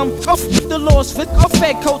on some off the laws, off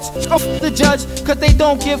fed coats, off the judge, cause they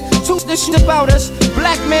don't give two shit about us.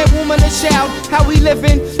 Black man, woman, and child, how we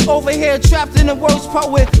living over here trapped in the worst part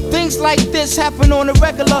where things like this happen on a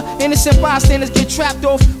regular. Innocent bystanders get trapped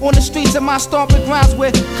off on the streets of my stomping grounds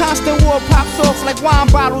where constant war pops off like wine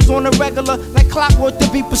bottles on a regular, like clockwork to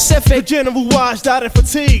be Pacific. The general washed out in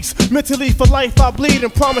fatigues. Mentally for life I bleed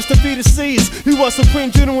and promise to feed the seas. He was supreme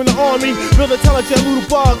general in the army, real intelligent little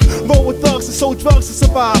bug. Roll with thugs and sold drugs to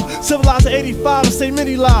survive. Civilized in 85 and saved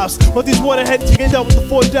many lives. But these waterheads end up with the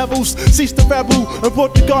 4 devils. Ceased the rebel and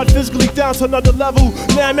brought the guard physically down to another level.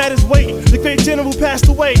 Now I'm at his weight. The great general passed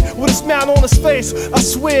away with a smile on his face. I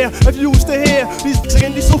swear, if you used to hear these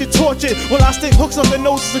so get tortured, well I stick hooks up their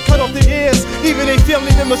noses and cut off their ears. Even their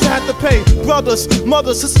family members have to pay. Brothers,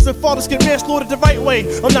 mothers, sisters, and fathers get manslaughtered the right way.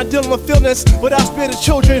 I'm not dealing with feelings without sparing the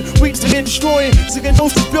children. Weeks to get destroying, against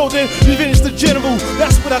those building. Revenge the general.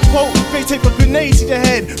 That's what I quote. They take a grenade to your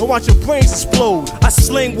head and watch your brains explode. I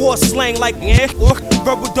sling war slang like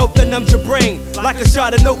verbal dope that numbs your brain. Like a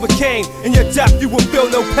shot of Novocaine. In your death you will feel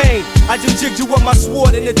no pain. I just jigged you with my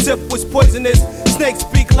sword and the tip was poisonous. Snakes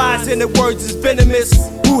speak lies and the words is venomous.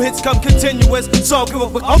 Who hits come continuous. So I'll give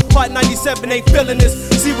up with Part 97 ain't feeling this.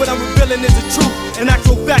 See what I'm revealing is the truth. And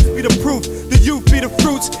actual facts be the proof. The youth be the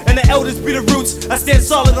fruits and the elders be the roots. I stand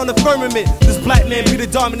solid on the firmament. This black man be the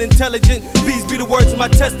dominant intelligent. These be the words of my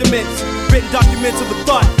testaments. Written documents of a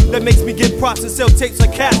thought that makes me get props and sell tapes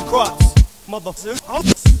like cash crops. Motherfucker.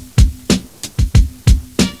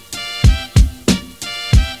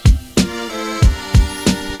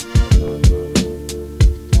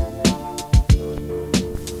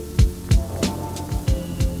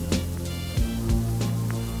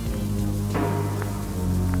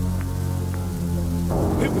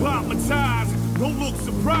 Don't look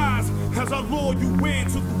surprised as I lure you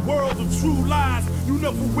into the world of true lies. You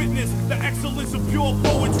never witnessed the excellence of pure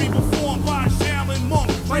poetry performed by a Shaolin monk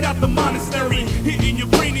right out the monastery, hitting your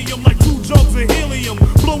cranium like 2 jugs of helium,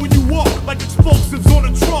 blowing you up like explosives on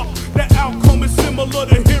a truck. The outcome is similar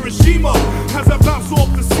to Hiroshima as I bounce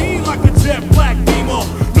off the scene like a jet black beamer.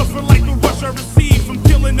 Nothing like the rush I received from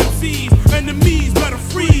killing MCs. Enemies better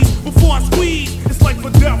freeze before I squeeze. It's like for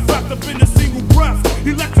death wrapped up in a single breath,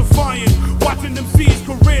 electrifying. Watching MCs'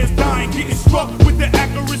 careers dying, getting struck with the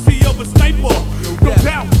accuracy of a sniper. No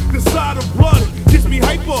doubt, the side of blood gets me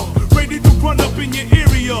hyper, ready to run up in your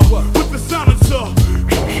area with the silencer.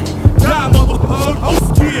 Die, motherfucker!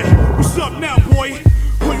 Oh, yeah. What's up now, boy?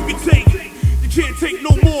 What you can take? You can't take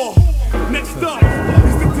no more. Next up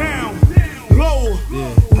is the down low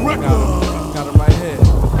record. Got it right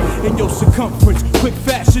here. In your circumference, quick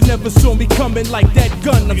fashion never saw me coming like that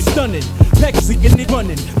gun. I'm stunning, Pexy in it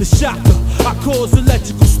running, the shocker. I cause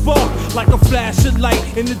electrical spark like a flash of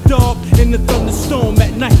light in the dark, in the thunderstorm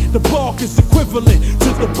at night. The bark is equivalent to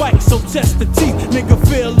the bite, so test the teeth, nigga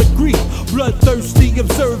feel the grief. Bloodthirsty,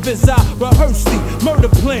 observe as I rehearse the murder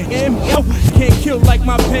plan. Can't kill like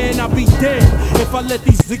my pen, I'll be dead if I let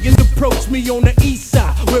these niggas approach me on the east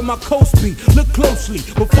side where my coast be. Look closely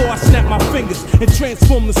before I snap my fingers and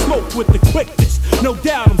transform the smoke with the quickness. No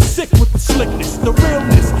doubt I'm sick with the slickness, the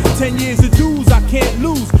realness. 10 years of dues I can't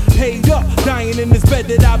lose. Paid up, dying in this bed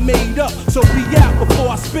that I made up. So be out before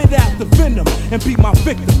I spit out the venom and be my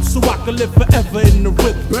victim, so I can live forever in the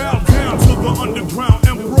rhythm. Bow down to the underground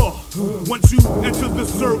emperor. Once you enter the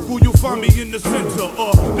circle, you'll find me in the center.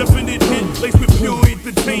 Definite hit, laced with pure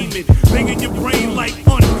entertainment, banging your brain like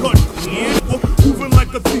uncut. Yeah, moving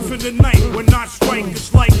like a thief in the night. When I strike,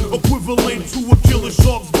 it's like equivalent to a killer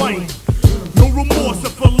shark's bite. No remorse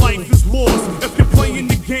if a life is lost. If you're playing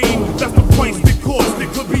the game, that's the price that costs. It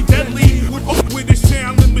could be deadly with a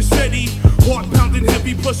Shaolin machete. Heart pounding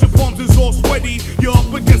heavy, plus your palms is all sweaty. You're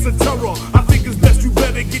up against a terror. I think it's best you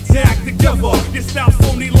better get your act together. Your style's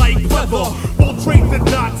phony like clever. Won't trade the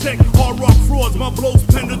dot tech, hard rock frauds. My blows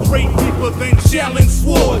penetrate deeper than Shaolin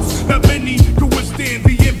swords. Not many can withstand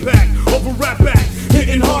the impact of a rap act.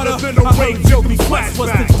 Hitting harder than a rage, you'll be flat was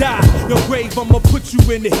to die. Your grave, I'ma put you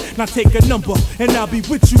in it. Now take a number, and I'll be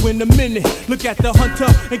with you in a minute. Look at the hunter,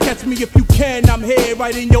 and catch me if you can. I'm here,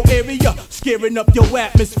 right in your area, scaring up your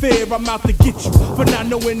atmosphere. I'm out to get you, for not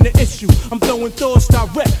knowing the issue. I'm throwing thoughts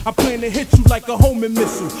direct, I plan to hit you like a homing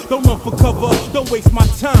missile. Don't run for cover, don't waste my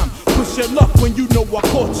time. Push your luck when you know I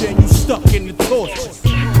caught you, and you stuck in the torture.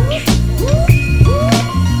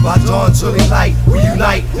 By dawn till light, we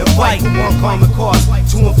unite and fight for one common cause.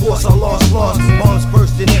 To enforce our lost laws. Bombs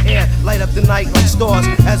burst in the air, light up the night like stars.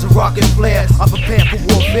 As a rocket flare, I prepare for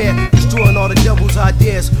warfare, destroying all the devil's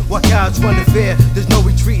ideas. While cowards run the fair, there's no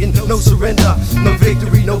retreating, no surrender, no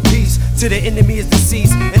victory, no peace. To the enemy is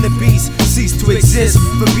deceased, and the beast cease to exist.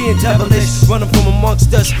 For being devilish, running from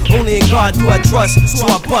amongst us. Only in God do I trust, so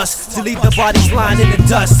I bust to leave the bodies lying in the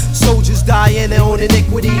dust. Soldiers die in their own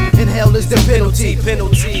iniquity, and hell is the penalty.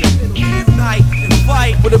 Unite and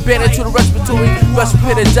fight. With a bandit to the respiratory, rest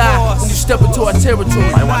prepare to die when you step into our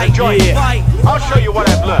territory. I want to join you. I'll show you what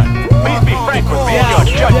I've learned. Please be frank with me and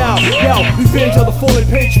your judgment. Revenge of the fallen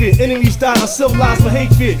patriot. Enemies die uncivilized for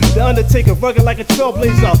hatred. The Undertaker, rugged like a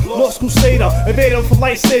trailblazer. Lost crusader, invader for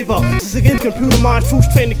lightsaber. This is again computer mind, troops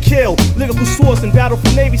trained to kill. Lyrical swords in battle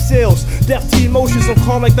for Navy SEALs. Death to emotions, I'm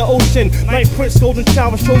calm like the ocean. Night Prince, golden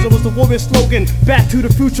child was chosen was the warrior slogan. Back to the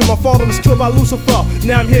future, my father was killed by Lucifer.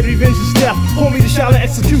 Now I'm here to revenge his death. Hold me to shout an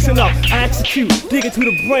executioner. I execute, dig into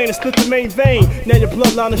the brain and split the main vein. Now your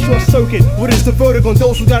bloodline is short circuit. What is the verdict on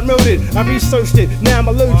those who got murdered? I researched it, now I'm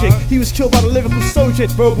allergic. He was killed by the lyrical soldier,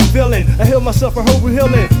 verbal villain. I healed myself for herbal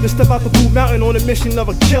healing. Then step out the Blue Mountain on a mission of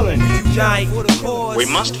a killing. We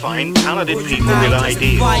must find talented people with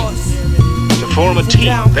ideas. To form a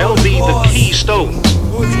team, they'll be the key stones.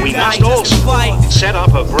 We must also set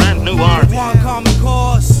up a brand new army. One common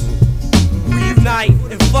cause. We unite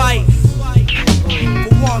and fight.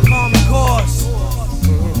 For one common cause.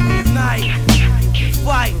 We unite and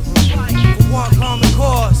fight. For one common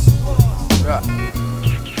cause. Yeah.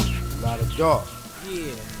 Lot of dog.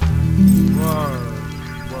 Yeah.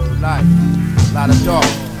 Word life. Lot of dog.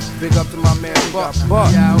 Big up to my man Buck.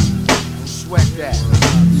 Don't sweat that.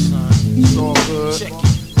 It's all good. Check it.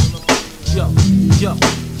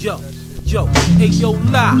 Yo, hey yo,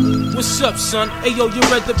 lie. What's up, son? Hey yo, you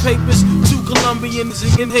read the papers? 2 Colombians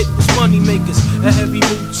in hit was money makers. A heavy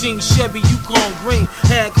routine Chevy, you gone green.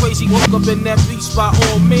 Had crazy, woke up in that beast by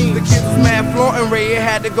all means. The kids was mad flaunting, Ray, it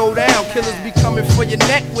had to go down. Killers be coming for your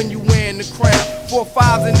neck when you wearing the crown. 4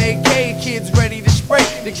 5s and AK, kids ready to spray.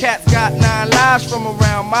 The cats got 9 lives from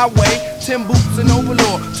around my way. 10 boots and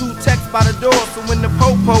overlord, 2 texts by the door. So when the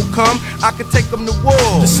po-po come, I can take them to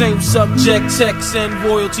war. The same subject, text and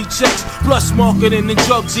royalty checks. Plus marketing and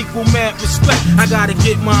drugs equal mad respect. I gotta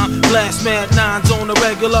get mine, blast mad 9s on the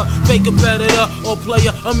regular. Fake competitor or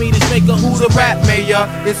player, a meanest maker. Who the rap mayor?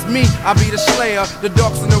 It's me, I be the slayer. The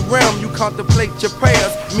darks in the realm, you contemplate your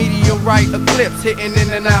prayers. Meteorite eclipse, hitting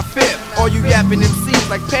in and out fit. All you yapping MCs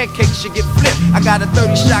like pancakes should get flipped. I got a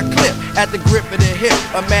 30-shot clip at the grip of the hip.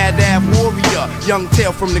 A mad ab warrior, young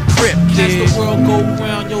tail from the crypt. As the world go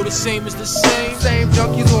round, yo, the same is the same. Same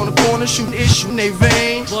junkies on the corner shooting issue in they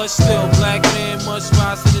vein. But still, black man must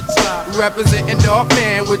rise to the top. Representing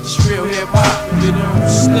Darkman with the real hip hop. You don't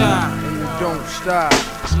stop. And you don't stop.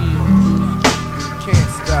 You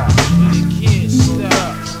can't stop. You can't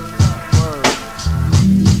stop.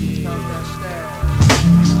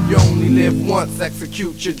 You only live once,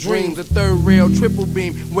 execute your dreams. A 3rd rail, triple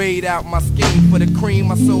beam, weighed out my scheme for the cream.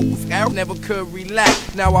 My soul was out, never could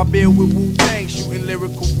relax. Now I build with Wu-Tang, shooting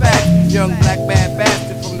lyrical facts. Young black bad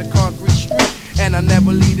bastard from the concrete street. And I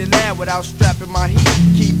never lead an ad without strapping my heat.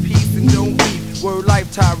 Keep peace and don't beef. Word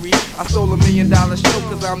life, Tyree. I stole $1 million show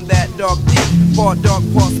cause I'm that dark deep. Part dark,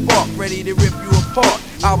 part spark, ready to rip you apart.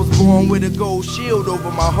 I was born with a gold shield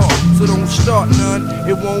over my heart. So don't start none,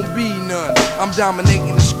 it won't be none. I'm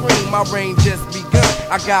dominating the screen, my reign just begun.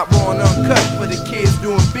 I got raw and uncut for the kids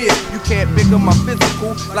doing big. You can't pick up my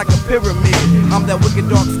physical like a pyramid. I'm that wicked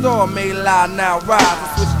dark star, may lie, now rise. I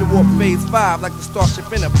switch to warp phase 5 like the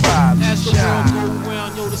Starship Enterprise. As the world go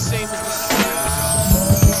round, yo, the same is the same.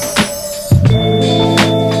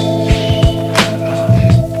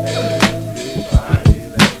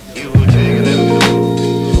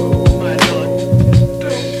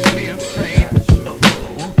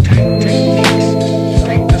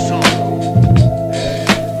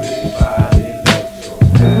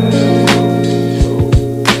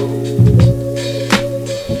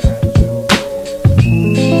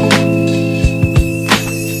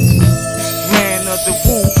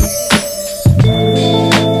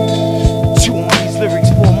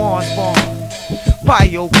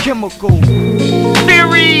 Biochemical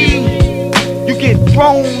theory. You get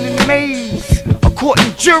thrown in the maze, a court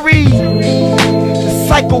and jury. The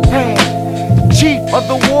psychopath, chief of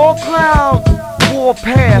the war cloud,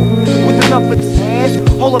 warpath with enough of his hands.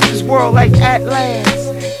 Hold up this world like Atlas.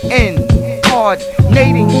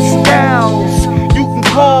 Incarnating styles. You can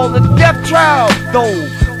call the death trial, though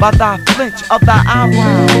by thy flinch of thy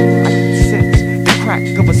eyebrow I can sense the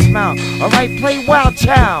crack of a smile. Alright, play wild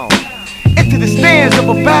child into the stands of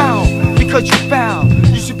a bow, because you found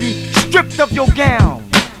you should be stripped of your gown.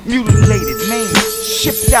 Mutilated man,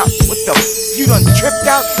 shipped out. What the? You done tripped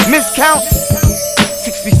out? Miscount?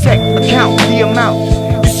 60 sec, account the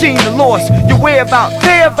amount. You seen the loss, your whereabouts,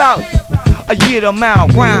 thereabout. A year to mile,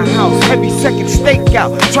 roundhouse, heavy second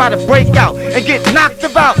stakeout. Try to break out and get knocked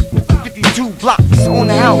about. 52 blocks on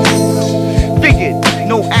the house. Figured,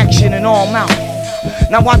 no action in all mouth.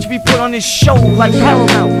 Now watch me put on this show like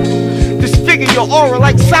Paramount. Disfigure your aura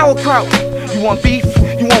like sauerkraut. You want beef?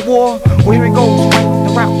 You want war? Well, here it goes, right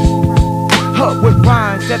the route. With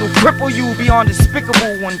rhymes that'll cripple you beyond despicable,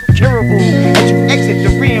 uncurable. As you exit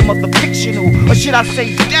the realm of the fictional, or should I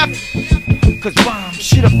say death? Cause rhymes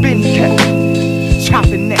should have been kept.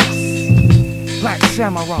 Chopping necks, Black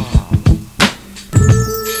Samurai.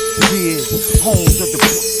 Yeah, homes of the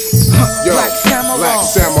Yo, Black Samurai. Black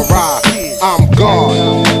Samurai. I'm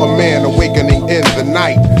God, a man awakening in the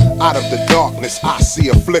night. Out of the darkness, I see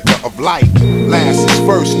a flicker of light. Last is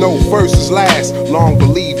first, no first is last. Long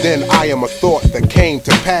believed in, I am a thought that came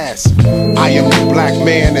to pass. I am the black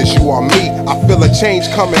man as you are me. I feel a change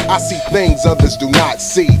coming, I see things others do not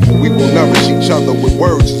see. We will nourish each other with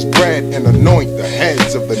words as bread and anoint the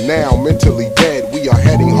heads of the now mentally dead. We are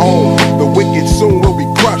heading home, the wicked soon will be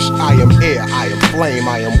crushed. I am air, I am flame,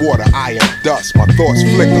 I am water, I am dust. My thoughts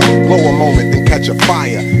flicker, glow a moment then catch a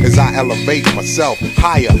fire as I elevate myself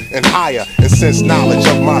higher and higher. And since knowledge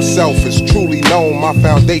of myself is truly known, my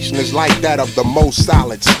foundation is like that of the most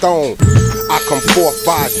solid stone. I come forth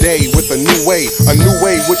by day with a new way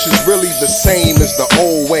which is really the same as the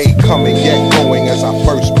old way, coming yet going as I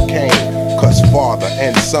first became. Cause father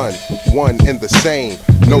and son, one and the same.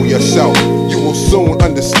 Know yourself, you will soon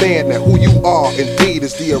understand that who you are indeed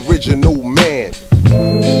is the original man.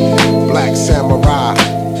 Black Samurai,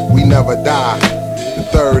 we never die. The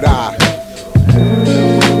third eye,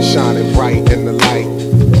 shining bright in the light.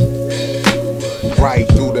 Bright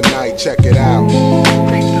through the night, check it out.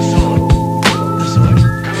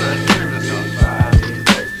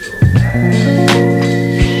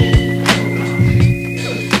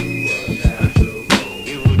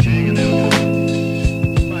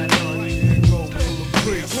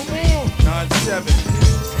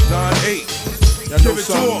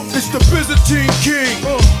 It's the Byzantine King,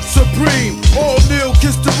 supreme, all kneel,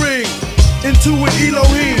 kiss the ring. Into an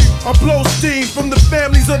Elohim, I blow steam from the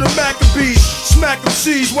families of the Maccabees. Smack them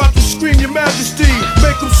seas, watch them scream your majesty.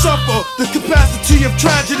 Make them suffer the capacity of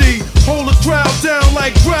tragedy. Hold the crowd down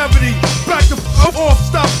like gravity. Back the f off,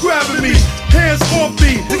 stop grabbing me. Hands off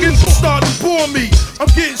me, niggas starting to bore me. I'm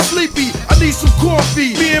getting sleepy, I need some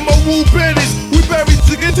coffee. Me and my Wu bandits, we buried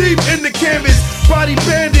deep in the canvas. Body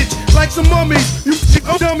bandage, like some mummies. You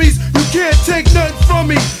dummies, you can't take nothing from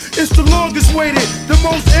me. It's the longest waited, the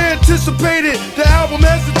most anticipated. The album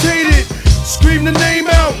hesitated. Scream the name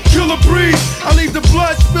out, Killa Bees. I leave the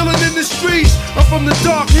blood spilling in the streets. I'm from the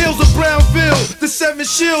dark hills of Brownville. The 7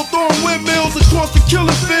 shield throwing windmills across the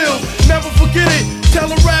killing field. Never forget it, tell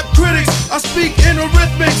the rap critics I speak in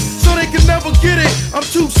arithmetic so they can never get it. I'm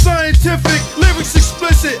too scientific, lyrics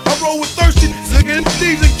explicit. I roll with thirsty niggas,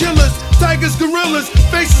 thieves and killers. Tigers, gorillas,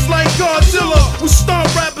 faces like Godzilla. We stomp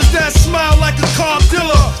rappers that smile like a car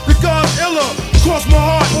dealer. The God's iller, cross my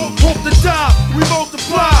heart, hope to die. We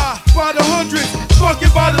multiply by the hundreds, fuck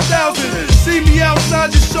it by the thousands. See me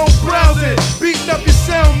outside your show browsing, beating up your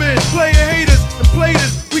soundmen, player haters and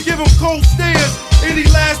platers. We give them cold stares. Any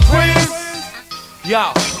last prayers?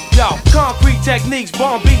 Yo, concrete techniques,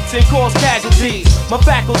 bomb beats and cause casualties. My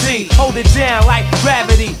faculty, hold it down like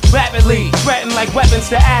gravity, rapidly threaten like weapons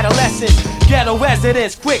to adolescents. Ghetto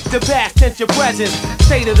residents, quick to pass tense your presence.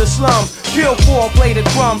 State of the slums, kill 4-bladed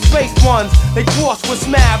drums, fake ones. They cross with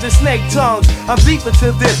smiles and snake tongues. I'm deep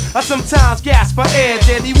into this, I sometimes gasp for air.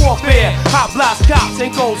 Deadly warfare, hot blocks, cops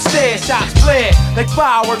and cold stairs. Shots flare like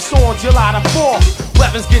fireworks on July the 4th.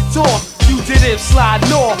 Weapons get tossed, fugitives slide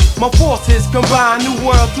north. My forces combine, new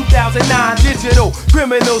world 2009 digital.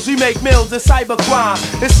 Criminals, we make mills of cybercrime.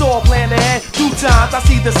 It's all planned ahead, 2 times. I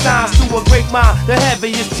see the signs through a great mind. The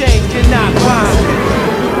heaviest chains cannot bind.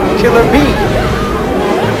 Killa Bees.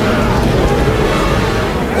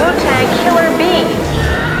 Wu-Tang Killa Bees.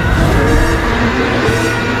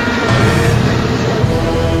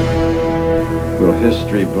 Will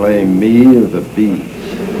history blame me or the bees?